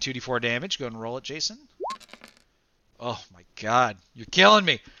 taking 2d4 damage. Go ahead and roll it, Jason. Oh, my God. You're killing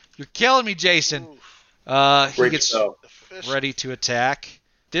me. You're killing me, Jason. He Great gets stuff. ready to attack.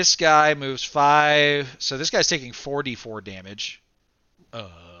 This guy moves 5. So this guy's taking 4d4 damage.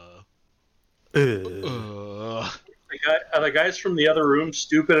 Are the guys from the other room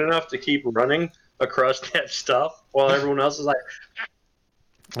stupid enough to keep running across that stuff while everyone else is like,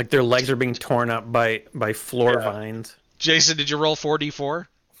 Like their legs are being torn up by floor vines. Jason, did you roll 4d4?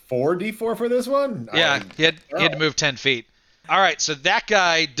 4d4 for this one? Yeah, he had to move 10 feet. All right, so that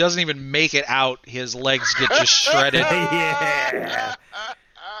guy doesn't even make it out. His legs get just shredded. Yeah.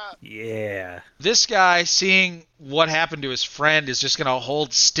 Yeah. This guy, seeing what happened to his friend, is just going to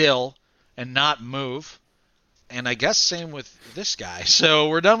hold still and not move. And I guess same with this guy. So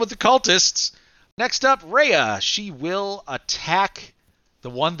we're done with the cultists. Next up, Rhea. She will attack the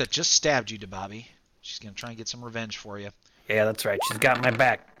one that just stabbed you, Bobby. She's going to try and get some revenge for you. Yeah, that's right. She's got my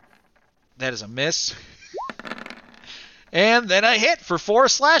back. That is a miss. And then a hit for 4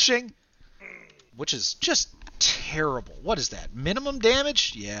 slashing, which is just terrible. What is that? Minimum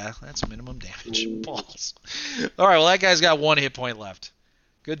damage? Yeah, that's minimum damage. Balls. All right, well, that guy's got 1 hit point left.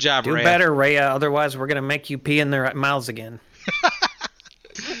 Good job, Do Rhea. better, Rhea. Otherwise, we're going to make you pee in their mouths again.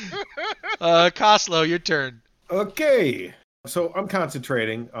 Coslow, your turn. Okay. So I'm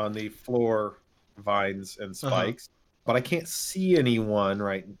concentrating on the floor vines and spikes, but I can't see anyone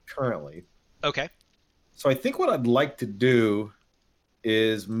right currently. Okay. So I think what I'd like to do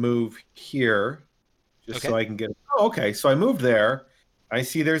is move here just so I can get... Oh, okay. So I moved there. I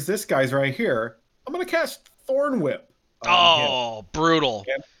see there's this guy's right here. I'm going to cast Thorn Whip on him. Brutal.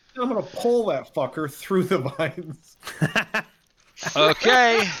 And I'm going to pull that fucker through the vines.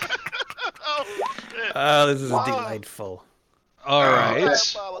 Okay. Oh, shit. Oh, this is delightful. All right.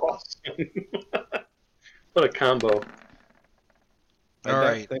 What a combo. All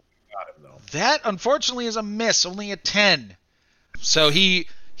right. Got him, though. That, unfortunately, is a miss. Only a 10. So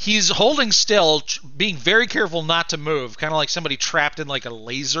he's holding still, being very careful not to move, kind of like somebody trapped in like a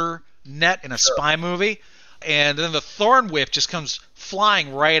laser net in a spy movie. And then the Thorn Whip just comes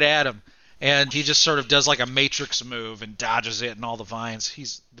flying right at him. And he just sort of does like a Matrix move and dodges it and all the vines.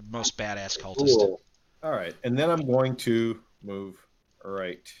 He's the most badass cultist. Cool. All right. And then I'm going to move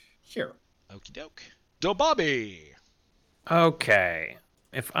right here. Okie doke. Dobobby. Okay.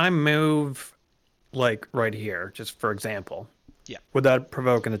 If I move, like, right here, just for example, Yeah. would that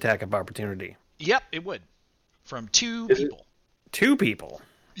provoke an attack of opportunity? Yep, it would. From 2 Is it- people. 2 people?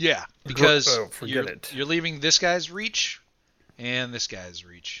 Yeah, because forget it. you're leaving this guy's reach and this guy's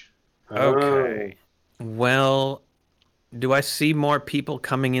reach. Okay. Well, do I see more people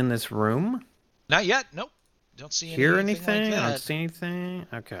coming in this room? Not yet. Nope. Don't see Hear anything anything? like I don't that. see anything?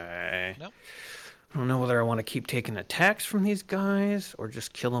 Okay. Nope. I don't know whether I want to keep taking attacks from these guys or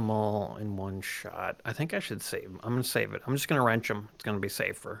just kill them all in one shot. I think I should save them. I'm going to save it. I'm just going to wrench them. It's going to be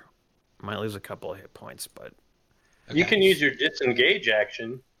safer. Might lose a couple of hit points, but You can use your disengage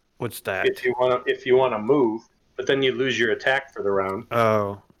action what's that? if you want to move, but then you lose your attack for the round.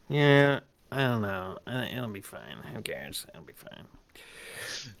 Oh, yeah. I don't know. It'll be fine. Who cares? It'll be fine.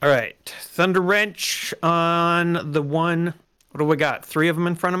 All right. Thunder Wrench on the one. What do we got? 3 of them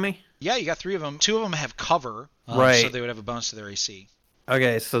in front of me? Yeah, you got 3 of them. 2 of them have cover, Right. so they would have a bonus to their AC.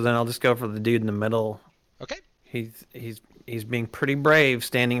 Okay, so then I'll just go for the dude in the middle. Okay. He's being pretty brave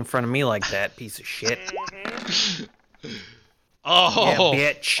standing in front of me like that, piece of shit. Oh,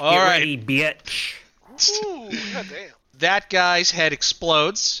 yeah, bitch. all Get right. ready, bitch. Ooh, goddamn. That guy's head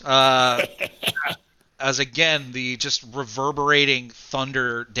explodes. As again, the just reverberating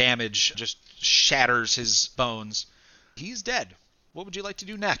thunder damage just shatters his bones. He's dead. What would you like to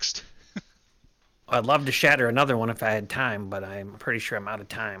do next? I'd love to shatter another one if I had time, but I'm pretty sure I'm out of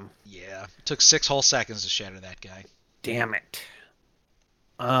time. Yeah, it took 6 whole seconds to shatter that guy. Damn it.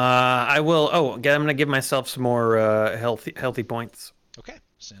 I will. Oh, I'm gonna give myself some more healthy points Okay,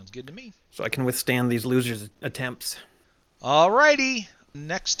 sounds good to me. so I can withstand these losers' attempts. Alrighty.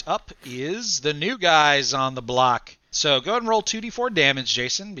 Next up is the new guys on the block. So go ahead and roll 2d4 damage,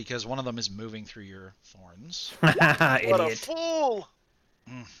 Jason, because one of them is moving through your thorns. What a Idiot. fool!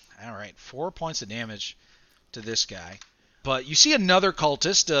 All right, 4 points of damage to this guy. But you see another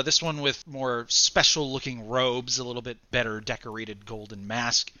cultist, this one with more special-looking robes, a little bit better decorated golden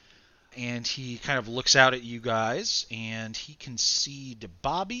mask. And he kind of looks out at you guys, and he can see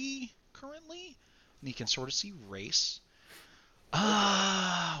Bobby currently, and he can sort of see Race.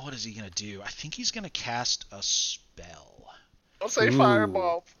 What is he going to do? I think he's going to cast a spell. Don't say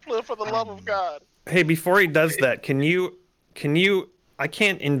fireball. Flip for the love of God. Hey, before he does that, can you? I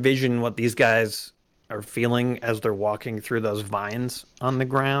can't envision what these guys are feeling as they're walking through those vines on the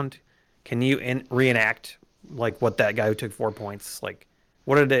ground. Can you reenact like what that guy who took 4 points, like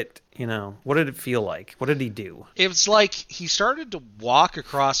what did it feel like? What did he do? It's like he started to walk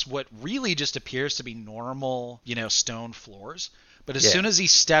across what really just appears to be normal, stone floors. But as soon as he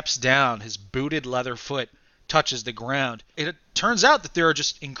steps down, his booted leather foot touches the ground. It turns out that there are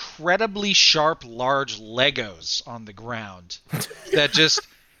just incredibly sharp, large Legos on the ground that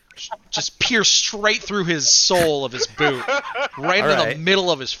just pierce straight through his sole of his boot, right into the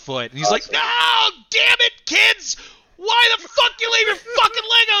middle of his foot. And he's like, "No, damn it, kids! Why the fuck you leave your fucking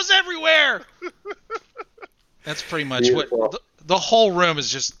Legos everywhere? That's pretty much Beautiful. what the whole room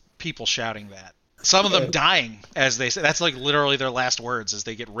is, just people shouting that. Some of them dying as they say. That's like literally their last words as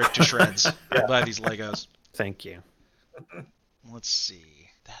they get ripped to shreds by these Legos. Thank you. Let's see.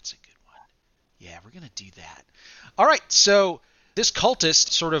 That's a good one. Yeah, we're going to do that. All right, so this cultist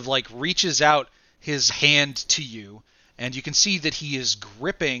sort of like reaches out his hand to you, and you can see that he is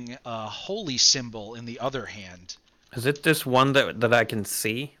gripping a holy symbol in the other hand. Is it this one that I can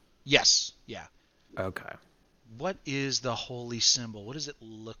see? Yes, yeah. Okay. What is the holy symbol? What does it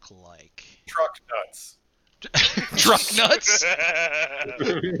look like? Truck nuts. Truck nuts?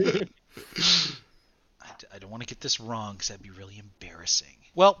 I don't want to get this wrong because that'd be really embarrassing.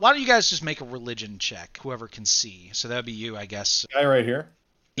 Well, why don't you guys just make a religion check, whoever can see. So that'd be you, I guess. Guy right here.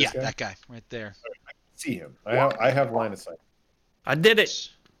 This Yeah, guy? that guy right there. See him. I have line of sight. I did it.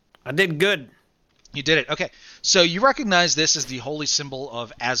 I did good. You did it. Okay. So you recognize this as the holy symbol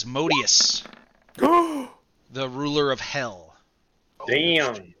of Asmodeus, the ruler of hell.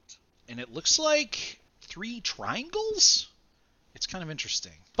 Damn. And it looks like 3 triangles? It's kind of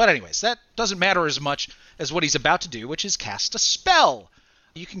interesting. But anyways, that doesn't matter as much as what he's about to do, which is cast a spell.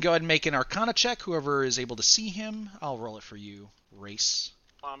 You can go ahead and make an Arcana check, whoever is able to see him. I'll roll it for you, Race.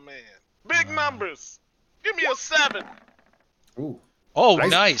 My man. Big numbers. Give me a 7. Ooh. Oh,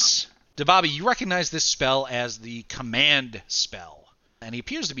 Nice. nice. Dababi, you recognize this spell as the command spell, and he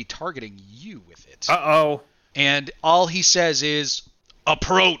appears to be targeting you with it. Uh-oh. And all he says is,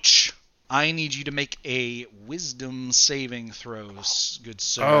 approach. I need you to make a wisdom saving throw, good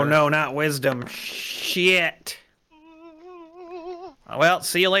sir. Oh, no, not wisdom. Shit. Well,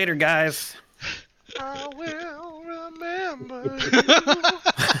 see you later, guys. I will remember.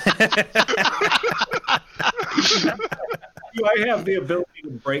 Do I have the ability to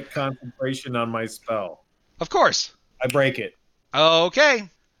break concentration on my spell? Of course. I break it. Okay.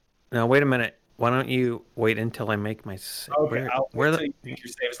 Now, wait a minute. Why don't you wait until I make my... Okay, I'll where wait the... till you make your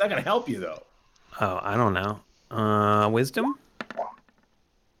save. It's not going to help you, though. Oh, I don't know. Wisdom?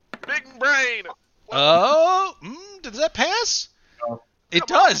 Big brain. Oh, does that pass? No. It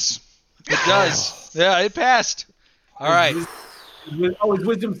does. It does. Yeah, it passed. All right. Oh, it's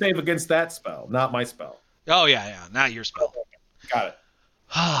wisdom save against that spell, not my spell. Oh, yeah, not your spell. Got it.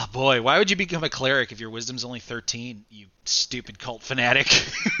 Ah, boy, why would you become a cleric if your wisdom's only 13, you stupid cult fanatic?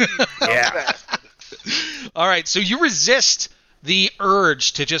 Yeah. All right, so you resist the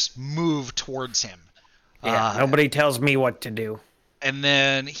urge to just move towards him. Yeah, nobody tells me what to do. And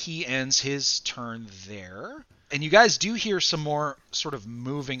then he ends his turn there. And you guys do hear some more sort of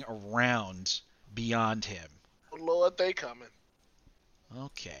moving around beyond him. Oh, Lord, they coming.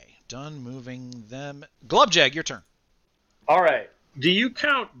 Okay, done moving them. Glubjag, your turn. All right. Do you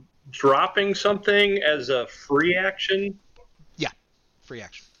count dropping something as a free action? Yeah, free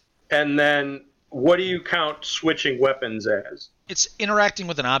action. And then what do you count switching weapons as? It's interacting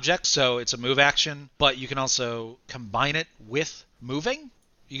with an object, so it's a move action, but you can also combine it with moving.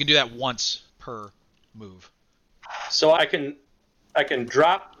 You can do that once per move. So I can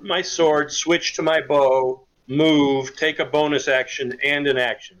drop my sword, switch to my bow, move, take a bonus action, and an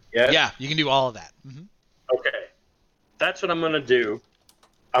action. Yes? Yeah, you can do all of that. Mm-hmm. Okay. That's what I'm going to do.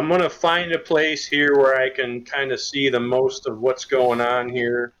 I'm going to find a place here where I can kind of see the most of what's going on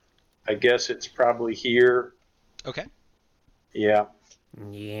here. I guess it's probably here. Okay. Yeah.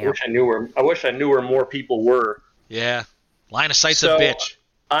 I Yeah. wish I knew where more people were. Yeah. Line of sight's So- a bitch.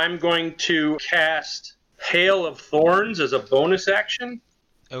 I'm going to cast Hail of Thorns as a bonus action.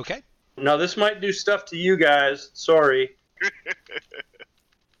 Okay. Now, this might do stuff to you guys. Sorry.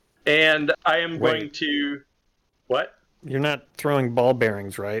 And I am Wait. going to... What? You're not throwing ball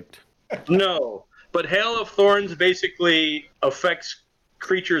bearings, right? No. But Hail of Thorns basically affects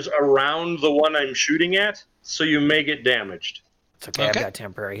creatures around the one I'm shooting at, so you may get damaged. It's okay, Okay. I've got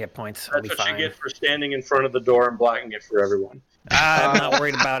temporary hit points. I'll That's be what fine. you get for standing in front of the door and blocking it for everyone. I'm not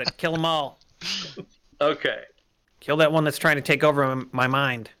worried about it. Kill them all. Okay. Kill that one that's trying to take over my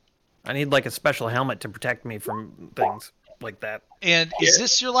mind. I need like a special helmet to protect me from things like that. And is Yeah.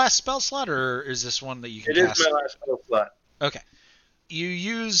 this your last spell slot, or is this one that you can It is cast? my last spell slot. Okay. You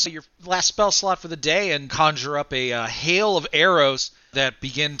use your last spell slot for the day and conjure up a hail of arrows that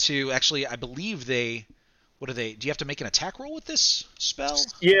begin to actually, I believe they. What are they? Do you have to make an attack roll with this spell?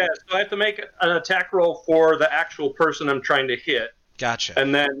 Yeah, so I have to make an attack roll for the actual person I'm trying to hit. Gotcha.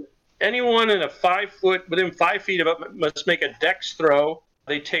 And then anyone in within 5 feet of it must make a dex throw.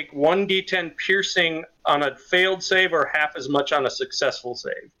 They take 1d10 piercing on a failed save or half as much on a successful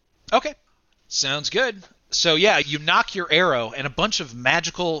save. Okay. Sounds good. So yeah, you knock your arrow, and a bunch of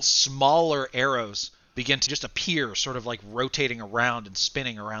magical, smaller arrows begin to just appear, sort of like rotating around and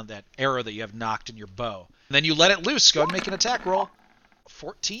spinning around that arrow that you have knocked in your bow. And then you let it loose. Go ahead and make an attack roll.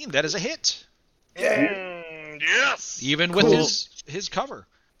 14. That is a hit. Yes. Even with his cover.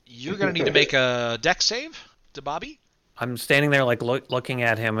 You're going to need to make a dex save to Bobby. I'm standing there like looking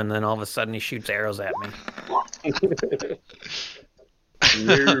at him, and then all of a sudden he shoots arrows at me.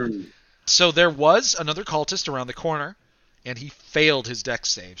 No. So there was another cultist around the corner, and he failed his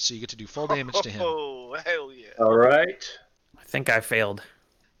dex save, so you get to do full damage to him. Oh, hell yeah. All right. I think I failed.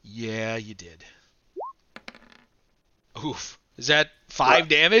 Yeah, you did. Oof. Is that 5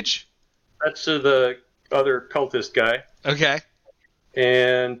 damage? That's to the other cultist guy. Okay.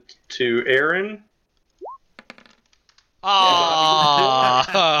 And to Aaron.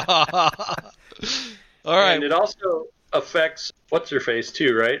 Ah. All right. And it also affects what's-her-face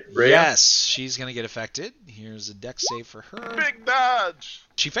too, right? Rhea? Yes, she's going to get affected. Here's a dex save for her. Big dodge.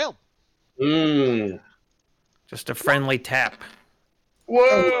 She failed. Just a friendly tap.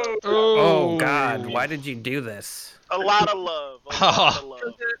 Whoa. Oh, God. Why did you do this? A lot of love. A lot of love.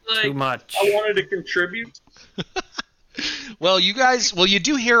 Too much. I wanted to contribute. Well, you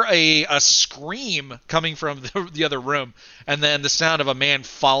do hear a scream coming from the other room, and then the sound of a man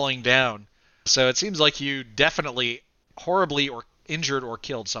falling down. So it seems like you definitely horribly or injured or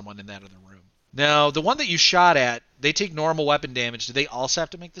killed someone in that other room. Now, the one that you shot at, they take normal weapon damage. Do they also have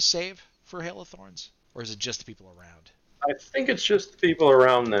to make the save for Hail of Thorns? Or is it just the people around? I think it's just the people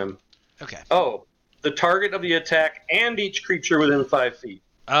around them. Okay. Oh, the target of the attack and each creature within 5 feet.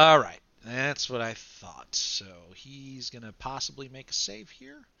 All right. That's what I thought. So he's going to possibly make a save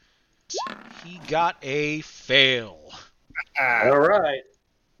here. He got a fail. All right.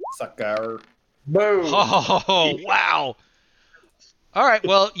 Sucker. Boom. Oh, wow. All right.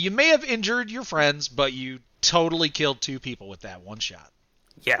 Well, you may have injured your friends, but you totally killed 2 people with that one shot.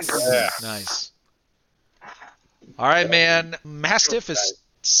 Yes. Yeah. Nice. All right, man. Mastiff is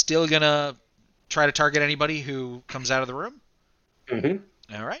still going to try to target anybody who comes out of the room.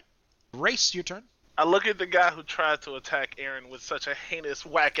 Mm-hmm. All right. Race, your turn. I look at the guy who tried to attack Aaron with such a heinous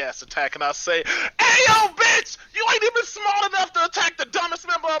whack-ass attack, and I say, "Hey, yo, bitch! You ain't even smart enough to attack the dumbest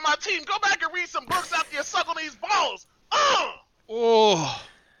member of my team. Go back and read some books after you suck on these balls." Oh,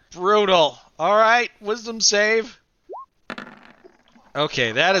 brutal. All right, wisdom save.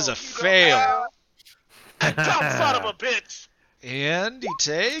 Okay, that is a fail. Dumb son of a bitch. And he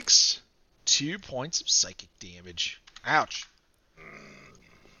takes 2 points of psychic damage. Ouch.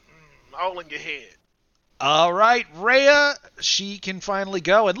 All in your head. All right, Rhea, she can finally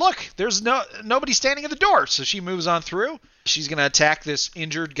go. And look, there's nobody standing at the door, so she moves on through. She's going to attack this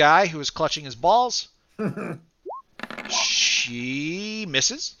injured guy who is clutching his balls. She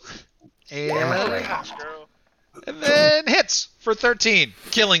misses. Gosh, girl. And then hits for 13,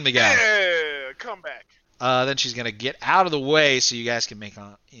 killing the guy. Yeah, come back. Then she's going to get out of the way so you guys can make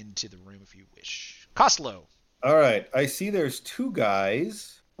on into the room if you wish. Koslow. All right. I see there's 2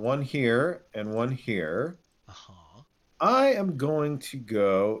 guys. One here and one here. Uh-huh. I am going to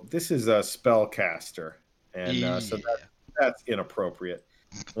go. This is a spellcaster, and so that's inappropriate.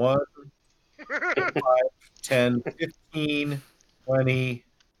 1, 5, 10, 15, 20.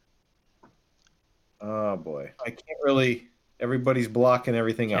 Oh boy, I can't really. Everybody's blocking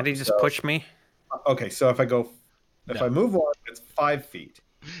everything up. Can't he just push me? Okay, so if I move on, it's 5 feet.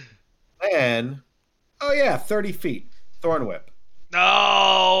 And 30 feet. Thorn whip.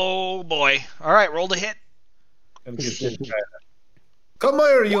 Oh, boy. All right, roll to hit. And get this guy. Come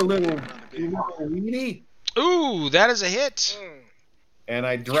here, you little weenie. Ooh, that is a hit. And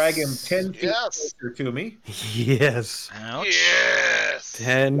I drag him 10 feet Yes. closer to me. Yes. Ouch. Yes.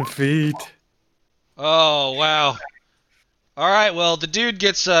 10 feet. Oh, wow. All right, well, the dude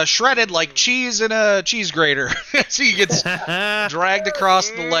gets shredded like cheese in a cheese grater. So he gets dragged across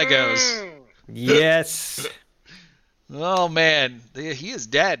the Legos. Yes. Oh, man. He is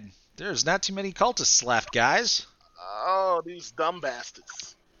dead. There's not too many cultists left, guys. Oh, these dumb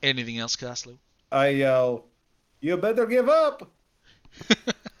bastards. Anything else, Koslow? I yell, "You better give up!"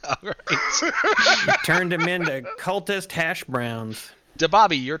 All right. You turned him into cultist hash browns.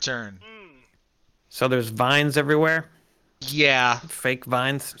 DeBobby, your turn. So there's vines everywhere? Yeah. Fake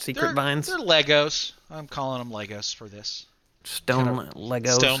vines? Secret vines? They're Legos. I'm calling them Legos for this. Stone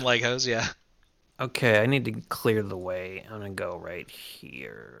Legos? Stone Legos, yeah. Okay, I need to clear the way. I'm going to go right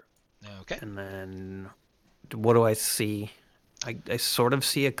here. Okay. And then, what do I see? I sort of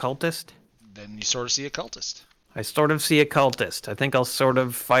see a cultist? Then you sort of see a cultist. I sort of see a cultist. I think I'll sort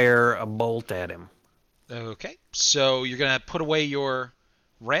of fire a bolt at him. Okay. So you're going to put away your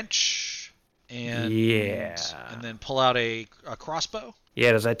wrench and Yeah. and then pull out a crossbow?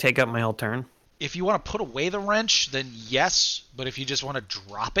 Yeah, does that take up my whole turn? If you want to put away the wrench, then yes. But if you just want to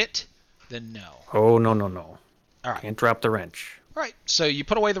drop it, then no. Oh, no. All right. Can't drop the wrench. All right. So you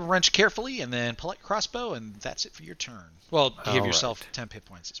put away the wrench carefully and then pull out your crossbow, and that's it for your turn. Well, you give All yourself right. 10 hit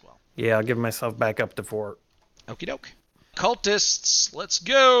points as well. Yeah, I'll give myself back up to 4. Okie doke. Cultists, let's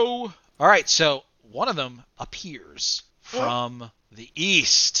go. All right. So one of them appears from the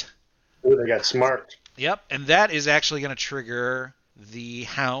east. Ooh, they got smart. Yep. And that is actually going to trigger the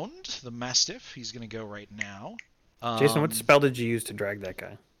Hound, the Mastiff. He's going to go right now. Jason, what spell did you use to drag that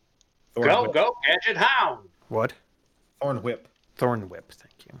guy? Go, Gadget Hound. What? Thorn whip. Thorn whip,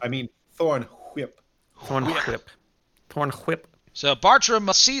 thank you. I mean, thorn whip. Thorn whip. Thorn whip. So Bartram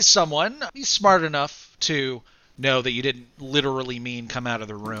sees someone. He's smart enough to know that you didn't literally mean come out of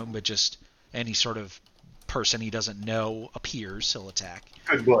the room, but just any sort of person he doesn't know appears, he'll attack.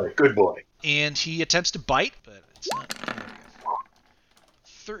 Good boy, good boy. And he attempts to bite, but it's not. There we go.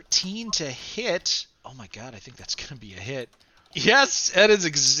 13 to hit. Oh my god, I think that's going to be a hit. Yes, that is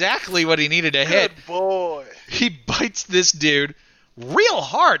exactly what he needed to hit. Good boy. He bites this dude real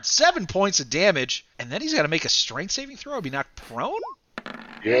hard, 7 points of damage, and then he's got to make a strength saving throw or be knocked prone?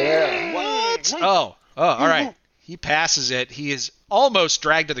 Yeah. What? Oh, all right. He passes it. He is almost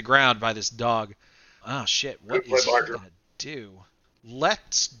dragged to the ground by this dog. Oh, shit. What Good boy, is he Barger. going to do?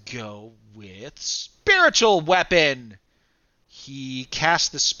 Let's go with Spiritual Weapon. He casts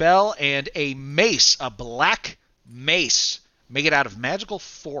the spell, and a mace, a black mace, made it out of magical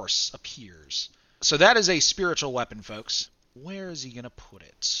force, appears. So that is a spiritual weapon, folks. Where is he going to put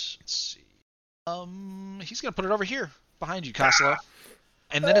it? Let's see. He's going to put it over here, behind you, Costello.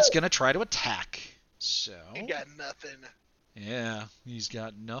 And then it's going to try to attack. So, He got nothing. yeah, he's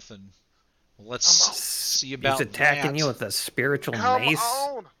got nothing. Well, let's Come on. see about He's attacking that. you with a spiritual Come mace.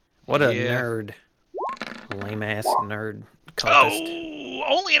 on. What a Yeah. nerd. Lame ass nerd. Cultist.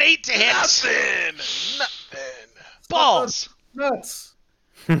 Oh, only an 8 to hit. Nothing. Balls. Nuts.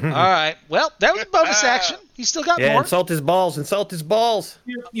 All right. Well, that was a bonus action. He's still got Yeah, more. insult his balls. Insult his balls.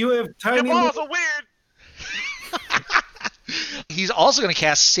 You have Your tiny balls little... are weird. He's also going to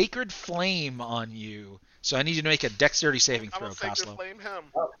cast Sacred Flame on you. So I need you to make a dexterity saving I'm throw, gonna sacred Costello. flame him.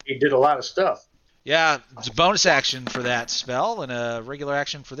 He did a lot of stuff. Yeah, it's a bonus action for that spell and a regular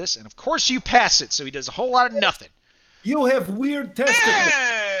action for this. And of course you pass it, so he does a whole lot of nothing. You have weird testicles.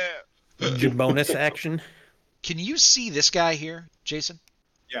 Yeah. Bonus action. Can you see this guy here, Jason?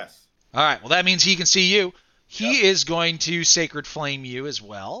 Yes. All right, well, that means he can see you. He is going to Sacred Flame you as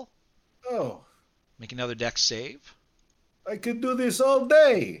well. Oh, Make another dex save. I could do this all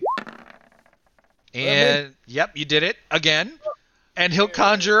day. And, yep, you did it again. And he'll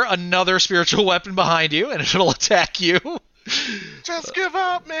conjure another spiritual weapon behind you, and it'll attack you. Just give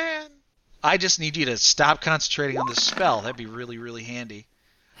up, man. I just need you to stop concentrating on this spell. That'd be really, really handy.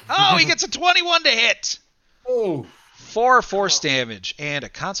 Oh, he gets a 21 to hit. Oh, 4 force damage and a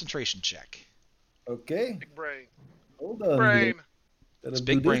concentration check. okay. Big brain. Hold on. Brain. It's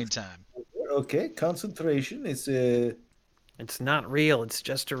big brain time. Okay, concentration is It's not real. It's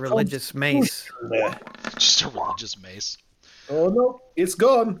just a religious mace. Just a religious mace. Oh no, it's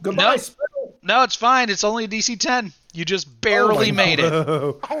gone. Goodbye. No. spell. No, it's fine. It's only a DC 10. You just barely made it.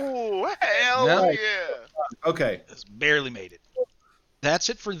 Oh, hell Yeah. yeah. Okay. Just barely made it. That's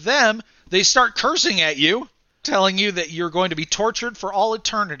it for them. They start cursing at you, telling you that you're going to be tortured for all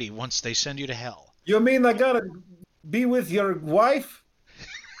eternity once they send you to hell. You mean I gotta be with your wife?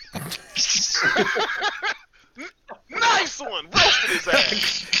 Nice one. Roasted his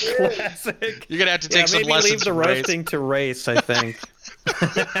ass. Classic. You're going to have to Yeah, take some maybe lessons leave the from Race. roasting to race, I think.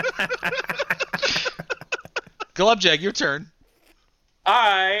 Glubjag, your turn.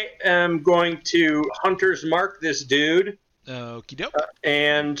 I am going to Hunter's Mark this dude Okie doke.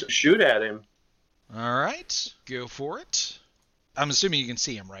 and shoot at him. All right. Go for it. I'm assuming you can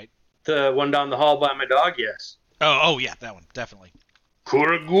see him, right? The one down the hall by my dog, yes. Oh, yeah, that one. Definitely.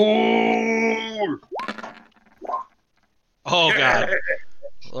 Kuragul! Oh, God.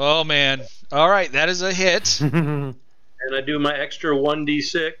 Oh, man. All right, that is a hit. And I do my extra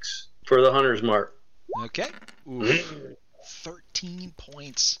 1d6 for the Hunter's Mark. Okay. Ooh. 13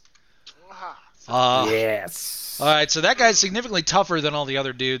 points. Ah, Yes. All right, so that guy's significantly tougher than all the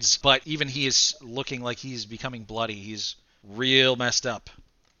other dudes, but even he is looking like he's becoming bloody. He's real messed up.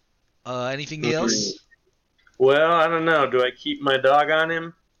 Anything else? Well, I don't know. Do I keep my dog on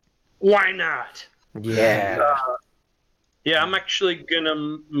him? Why not? Yeah. Yeah, I'm actually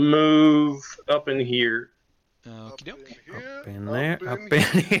gonna move up in here. Okie doke. Up in there. Up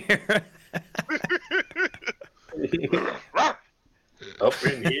in here. Up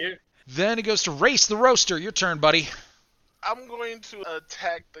in here. Then it goes to Race the Roaster. Your turn, buddy. I'm going to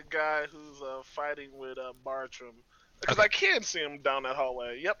attack the guy who's fighting with Bartram. Because I can see him down that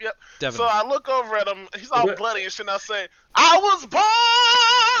hallway. Yep. Devin. So I look over at him. He's all bloody and shit. And I say, I was born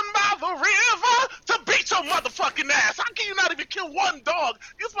by the river to beat your motherfucking ass. How can you not even kill one dog?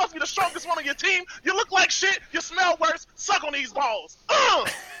 You're supposed to be the strongest one on your team. You look like shit. You smell worse. Suck on these balls.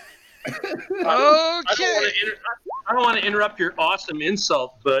 Okay. I don't want to interrupt your awesome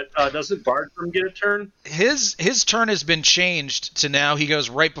insult, but doesn't Bartram get a turn? His turn has been changed to now he goes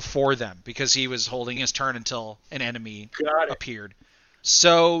right before them because he was holding his turn until an enemy appeared.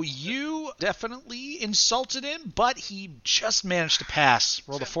 So you definitely insulted him, but he just managed to pass.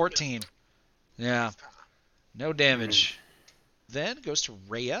 Roll a 14. Yeah. No damage. Then it goes to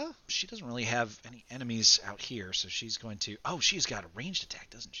Rhea. She doesn't really have any enemies out here, so she's going to... Oh, she's got a ranged attack,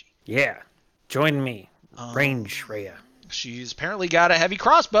 doesn't she? Yeah. Join me. Range Rhea. She's apparently got a heavy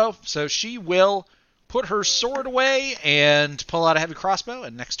crossbow, so she will put her sword away and pull out a heavy crossbow,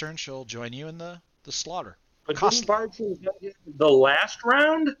 and next turn she'll join you in the slaughter. But didn't Bartram get hit the last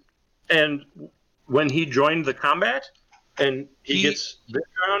round, and when he joined the combat, and he gets this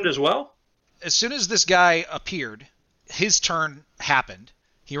round as well? As soon as this guy appeared, his turn happened.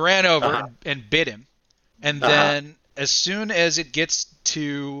 He ran over and bit him, and then as soon as it gets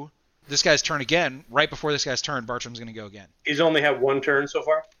to this guy's turn again, right before this guy's turn, Bartram's going to go again. He's only had one turn so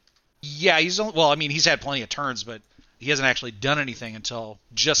far? Yeah, he's had plenty of turns, but he hasn't actually done anything until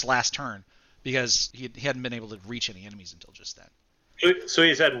just last turn because he hadn't been able to reach any enemies until just then. So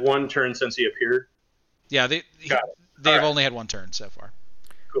he's had one turn since he appeared? Yeah, they've only had one turn so far.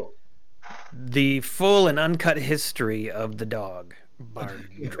 Cool. The full and uncut history of the dog,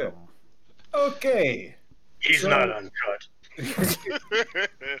 Bartram. Okay. He's not uncut.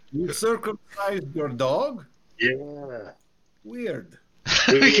 You circumcised your dog? Yeah. Weird.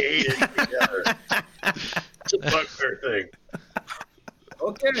 We ate it together. It's a bugbear thing.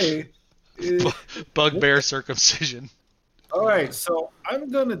 Okay. Bugbear circumcision. All right, so I'm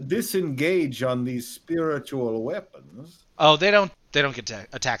gonna disengage on these spiritual weapons. Oh, they don't get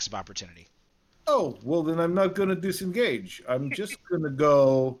attacks of opportunity. Oh, well then I'm not gonna disengage. I'm just gonna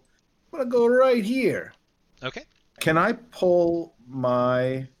go. I'm gonna go right here. Okay. Can I pull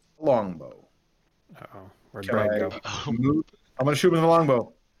my longbow? Uh-oh. Where'd Brad go? Move? I'm going to shoot with the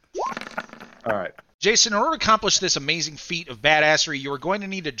longbow. All right. Jason, in order to accomplish this amazing feat of badassery, you are going to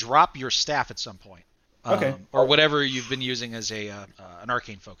need to drop your staff at some point. Okay. Or whatever you've been using as an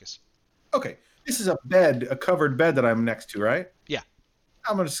arcane focus. Okay. This is a covered bed that I'm next to, right? Yeah.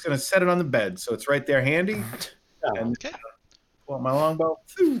 I'm just going to set it on the bed so it's right there handy. And Okay. pull out my longbow.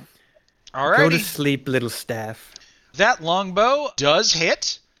 All right. Go to sleep, little staff. That longbow does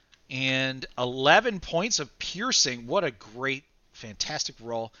hit, and 11 points of piercing. What a great, fantastic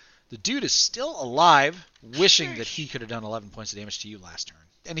roll. The dude is still alive, wishing that he could have done 11 points of damage to you last turn.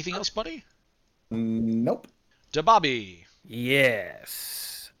 Anything else, buddy? Nope. DeBobby.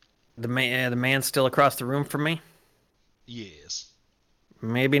 Yes. The man's still across the room from me? Yes.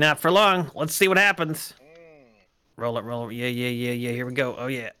 Maybe not for long. Let's see what happens. Roll it. Yeah. Here we go. Oh,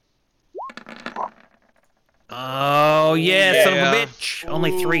 yeah. Oh, yeah, son of a bitch.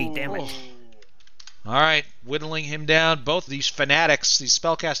 Only 3, damn it. All right, whittling him down. Both of these fanatics, these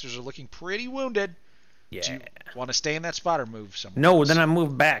spellcasters, are looking pretty wounded. Yeah. Do you want to stay in that spot or move somewhere No, else? then I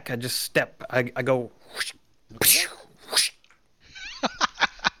move back. I just step. I go. Whoosh, whoosh.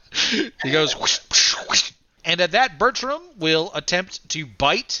 He goes, whoosh, whoosh, whoosh. And at that, Bertram will attempt to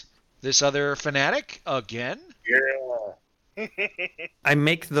bite this other fanatic again. Yeah. I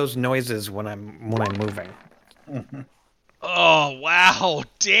make those noises when I'm moving. Oh, wow.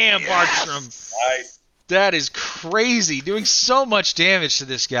 Damn, Bartram. Nice. That is crazy. Doing so much damage to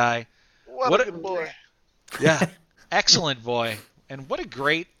this guy. What a good boy. Yeah. Excellent, boy. And what a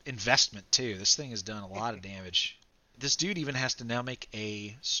great investment, too. This thing has done a lot of damage. This dude even has to now make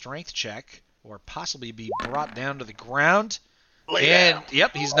a strength check or possibly be brought down to the ground.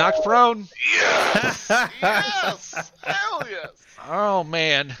 Yep, he's knocked prone. Yes! Yes! Hell yes! Oh,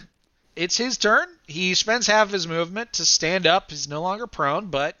 man. It's his turn. He spends half of his movement to stand up. He's no longer prone,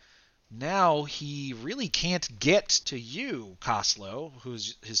 but now he really can't get to you, Koslo,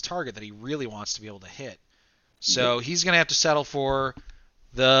 who's his target that he really wants to be able to hit. So he's going to have to settle for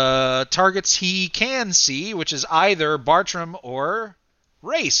the targets he can see, which is either Bartram or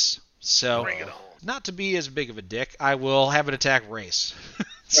Race. So, Bring it on. not to be as big of a dick, I will have it attack Race.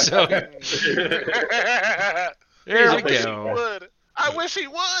 So, there we go. I wish he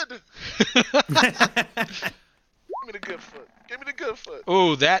would. Give me the good foot. Give me the good foot.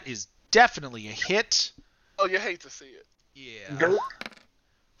 Oh, that is definitely a hit. Oh, you hate to see it. Yeah.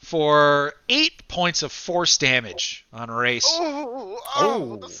 for 8 points of force damage on Race.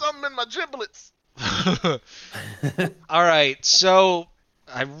 Oh, there's something in my giblets. All right, so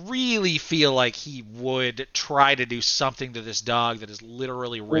I really feel like he would try to do something to this dog that is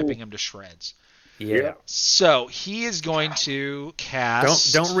literally ripping him to shreds. Yeah. So he is going to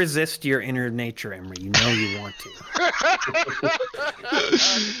cast. Don't resist your inner nature, Emery. You know you want to.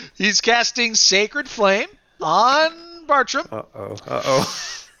 He's casting Sacred Flame on Bartram. Uh-oh.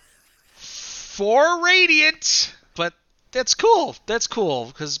 For Radiant. But that's cool. That's cool,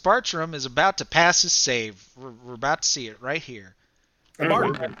 because Bartram is about to pass his save. We're about to see it right here.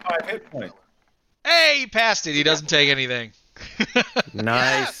 Bartram has 5 hit points. Hey, he passed it. He doesn't take anything.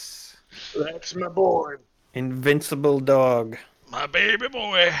 Nice. That's my boy. Invincible dog. My baby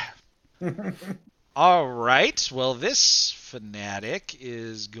boy. All right. Well, this fanatic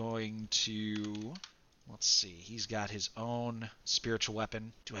is going to... Let's see. He's got his own spiritual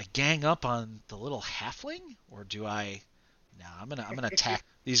weapon. Do I gang up on the little halfling, or do I? No, I'm gonna attack.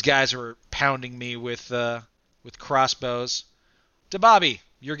 These guys are pounding me with crossbows. Dababi,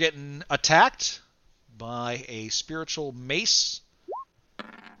 you're getting attacked by a spiritual mace.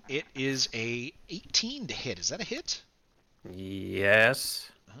 It is a 18 to hit. Is that a hit? Yes.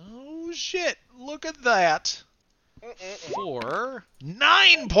 Oh shit! Look at that. For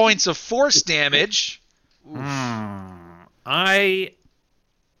 9 points of force damage. I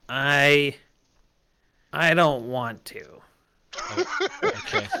don't want to. Oh,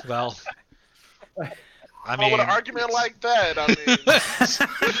 okay. Well, I With mean, an argument like that, I mean,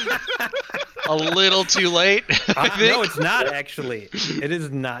 a little too late. I think. No, it's not actually. It is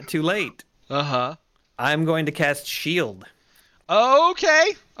not too late. Uh-huh. I'm going to cast Shield.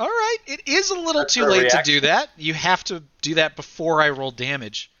 Okay. All right. It is a little That's too a late to reaction. do that. You have to do that before I roll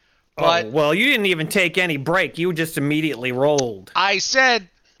damage. But Well, you didn't even take any break. You just immediately rolled. I said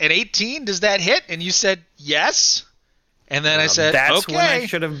an 18. Does that hit? And you said yes. And then I said That's okay. when I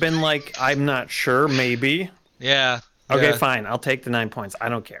should have been like, I'm not sure, maybe. Yeah. Okay, yeah. fine. I'll take the 9 points. I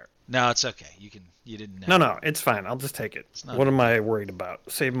don't care. No, it's okay. You didn't know. No, it's fine. I'll just take it. not- What am I worried about?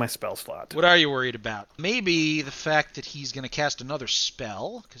 Save my spell slot. What are you worried about? Maybe the fact that he's going to cast another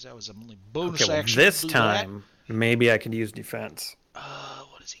spell, because that was a only bonus Okay, well, action. this to do time, maybe I could use defense. that.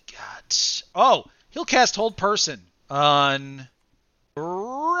 What has he got? Oh, he'll cast Hold Person on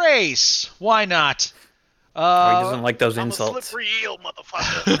Race. Why not? He doesn't like those I'm a insults. slippery eel,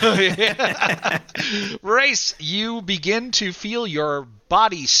 motherfucker. Race, you begin to feel your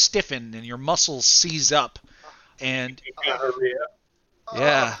body stiffen and your muscles seize up. And Gonorrhea.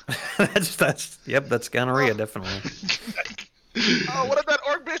 yeah. That's gonorrhea, definitely. Oh, what did that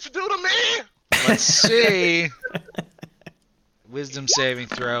orc bitch do to me? Let's see. Wisdom saving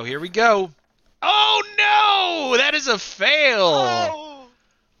throw. Here we go. Oh no! That is a fail.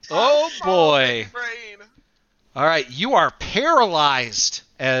 Oh boy. Brain. All right, you are paralyzed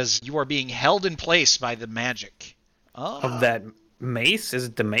as you are being held in place by the magic. Of that mace? Is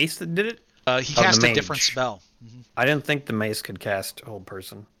it the mace that did it? He the cast a mage. different spell. I didn't think the mace could cast Hold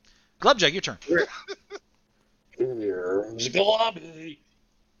Person. Glubjag, your turn. Here's Globby.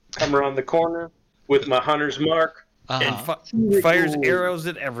 Come around the corner with my hunter's mark. And Uh-huh. fires arrows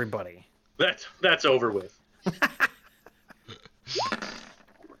at everybody. That's over with.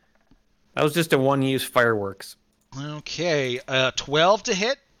 That was just a one-use fireworks. Okay, 12 to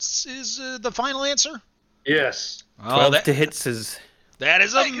hit is the final answer. Yes. Oh, 12 to hits is... that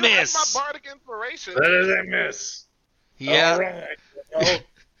is a Hey, you had miss. my bardic inspiration. That is a miss. Yeah. All right. Oh,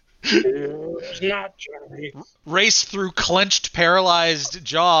 it's not Johnny. Race through clenched, paralyzed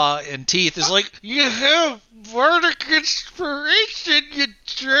jaw and teeth is like, you have bardic inspiration, you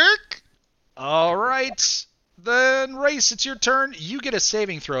jerk. All right. Then, Race, it's your turn. You get a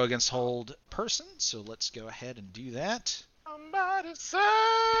saving throw against Hold Person, so let's go ahead and do that. Somebody save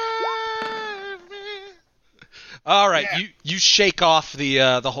me. All right, you shake off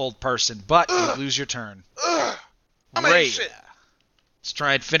the Hold Person, but you lose your turn. Ugh. I'm in Rhea. shit. Let's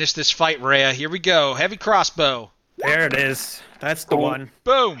try and finish this fight, Rhea. Here we go. Heavy crossbow. There it is. That's the one.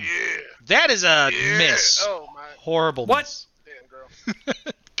 Boom. Yeah. That is a Yeah. miss. Oh my. Horrible What? miss. Damn, girl.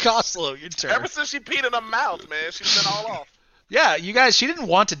 Coslow, your turn. Ever since she peed in her mouth, man, she's been all off. Yeah, you guys, she didn't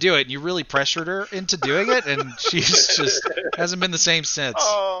want to do it, and you really pressured her into doing it, and she's just hasn't been the same since.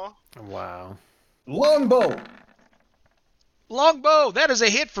 Oh. Wow. Longbow. Longbow, that is a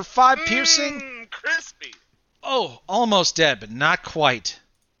hit for 5 piercing. Crispy. Oh, almost dead, but not quite.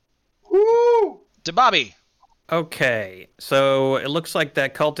 Woo! Dababi. Okay, so it looks like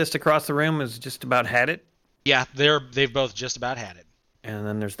that cultist across the room has just about had it. Yeah, they've both just about had it. And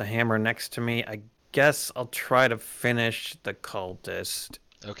then there's the hammer next to me. I guess I'll try to finish the cultist.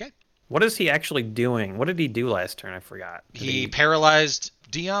 Okay. What is he actually doing? What did he do last turn? I forgot. He paralyzed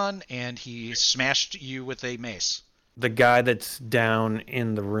Dion, and he smashed you with a mace. The guy that's down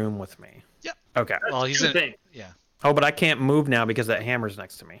in the room with me. Yep. Okay. Well, he's in. thing. Yeah. Oh, but I can't move now because that hammer's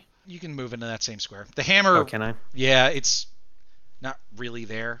next to me. You can move into that same square. The hammer. Oh, can I? Yeah, it's not really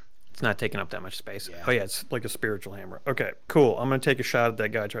there. It's not taking up that much space. Yeah. Oh, yeah, it's like a spiritual hammer. Okay, cool. I'm going to take a shot at that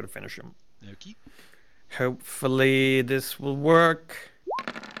guy, try to finish him. Okay. Hopefully this will work.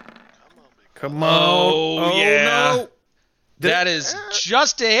 Come on. Oh, yeah. No. That is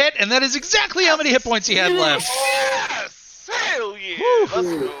just a hit, and that is exactly how many hit points he had left. Yes! Hell yeah! Let's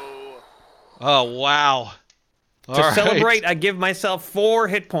go. Oh, wow. To celebrate, I give myself 4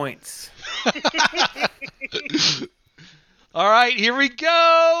 hit points. All right, here we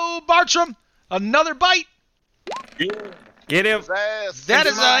go. Bartram, another bite. Get him. That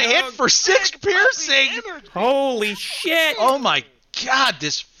is a hit for 6 piercing. Holy shit. Oh, my God,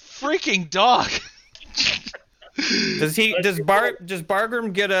 this freaking dog. Does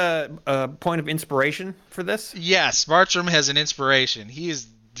Bargram get a point of inspiration for this? Yes, Bartram has an inspiration. He has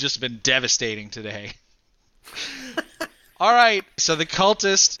just been devastating today. All right, so the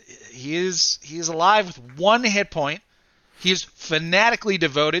cultist, he is alive with 1 hit point. He is fanatically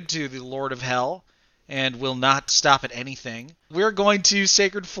devoted to the Lord of Hell and will not stop at anything. We're going to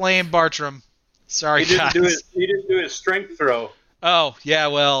Sacred Flame Bartram. Sorry, guys. He didn't do his strength throw. Oh, yeah,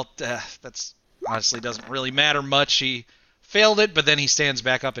 well, that's honestly doesn't really matter much. He failed it, but then he stands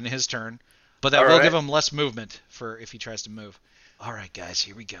back up in his turn. But that will give him less movement for if he tries to move. All right, guys,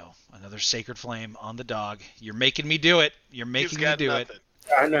 here we go. Another Sacred Flame on the dog. You're making me do it. You're making me do it.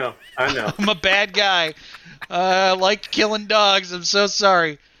 I know. I'm a bad guy. I like killing dogs. I'm so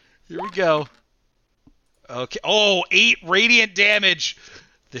sorry. Here we go. Okay. Oh, 8 radiant damage.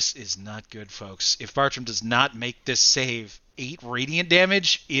 This is not good, folks. If Bartram does not make this save, 8 radiant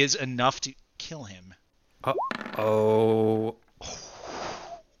damage is enough to kill him. Oh.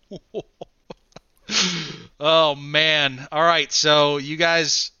 Oh, man. All right, so you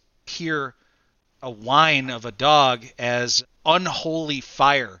guys hear a whine of a dog as unholy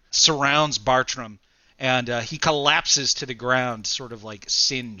fire surrounds Bartram, and he collapses to the ground, sort of like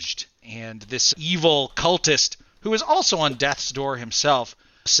singed. And this evil cultist, who is also on death's door himself,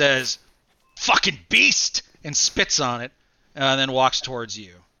 says, "Fucking beast!" and spits on it, and then walks towards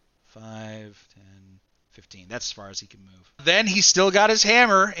you. 5, 10, 15. That's as far as he can move. Then he's still got his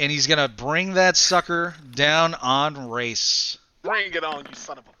hammer, and he's going to bring that sucker down on Race. Bring it on, you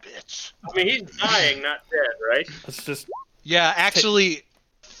son of a bitch. I mean, he's dying, not dead, right? Let's just... Yeah, actually,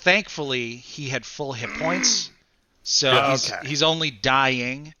 thankfully, he had full hit points, so he's only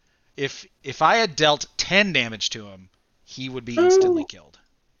dying. If I had dealt 10 damage to him, he would be instantly killed.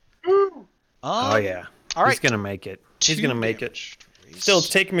 Oh, yeah. All right. He's going to make it. He's going to make it. Race. Still, it's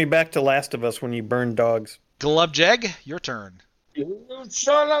taking me back to Last of Us when you burn dogs. Glubjeg, your turn. You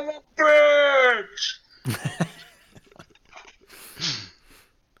son of a bitch!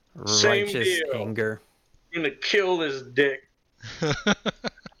 Same Righteous deal. anger. I'm gonna kill this dick.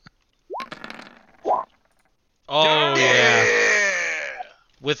 Oh, yeah.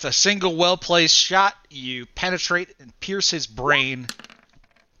 With a single well-placed shot, you penetrate and pierce his brain,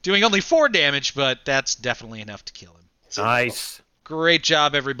 doing only 4 damage, but that's definitely enough to kill him. Nice. Great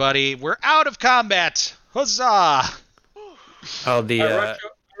job, everybody. We're out of combat. Huzzah! Oh, the I rush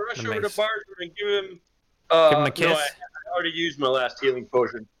over to mace. Bartram and give him a kiss. No, I already used my last healing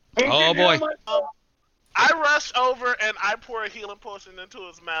potion. Oh, boy. I rush over and I pour a healing potion into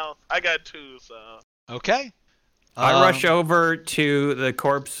his mouth. I got 2, so. Okay. I rush over to the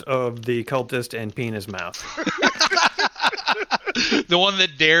corpse of the cultist and pee in his mouth. The one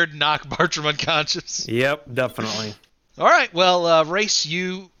that dared knock Bartram unconscious. Yep, definitely. All right, well, Race,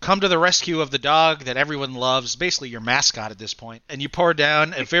 you come to the rescue of the dog that everyone loves, basically your mascot at this point, and you pour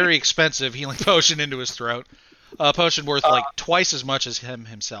down a very expensive healing potion into his throat, a potion worth like twice as much as him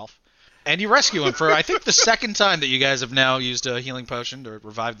himself. And you rescue him for, I think, the second time that you guys have now used a healing potion to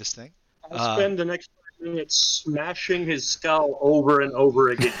revive this thing. I'll spend the next 5 minutes smashing his skull over and over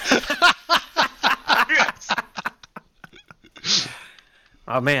again. Yes.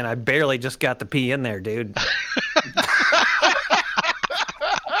 Oh, man, I barely just got the pee in there, dude.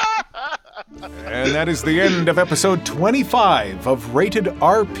 And that is the end of episode 25 of Rated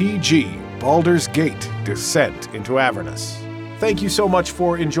RPG Baldur's Gate Descent into Avernus. Thank you so much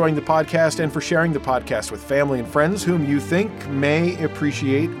for enjoying the podcast and for sharing the podcast with family and friends whom you think may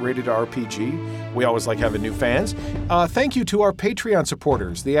appreciate Rated RPG. We always like having new fans. Thank you to our Patreon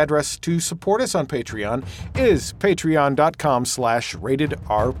supporters. The address to support us on Patreon is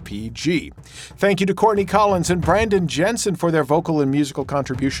patreon.com/ratedrpg. Thank you to Courtney Collins and Brandon Jensen for their vocal and musical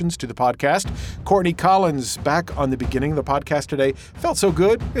contributions to the podcast. Courtney Collins, back on the beginning of the podcast today, felt so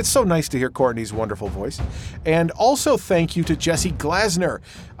good. It's so nice to hear Courtney's wonderful voice. And also thank you to Jesse Glasner,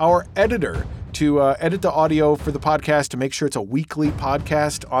 our editor, to edit the audio for the podcast to make sure it's a weekly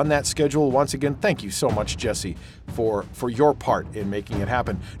podcast on that schedule. Once again, thank you so much, Jesse, for your part in making it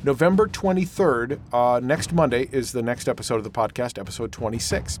happen. November 23rd, next Monday, is the next episode of the podcast, episode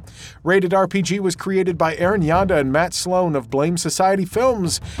 26. Rated RPG was created by Aaron Yanda and Matt Sloan of Blame Society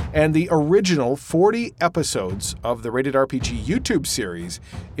Films, and the original 40 episodes of the Rated RPG YouTube series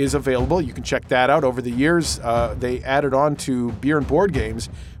is available. You can check that out. Over the years, they added on to Beer and Board Games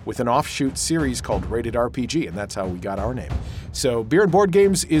with an offshoot series called Rated RPG, and that's how we got our name. So Beer and Board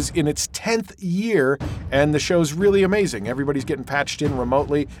Games is in its 10th year, and the show's really amazing. Everybody's getting patched in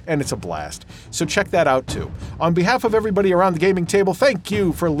remotely, and it's a blast. So check that out, too. On behalf of everybody around the gaming table, thank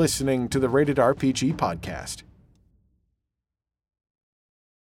you for listening to the Rated RPG podcast.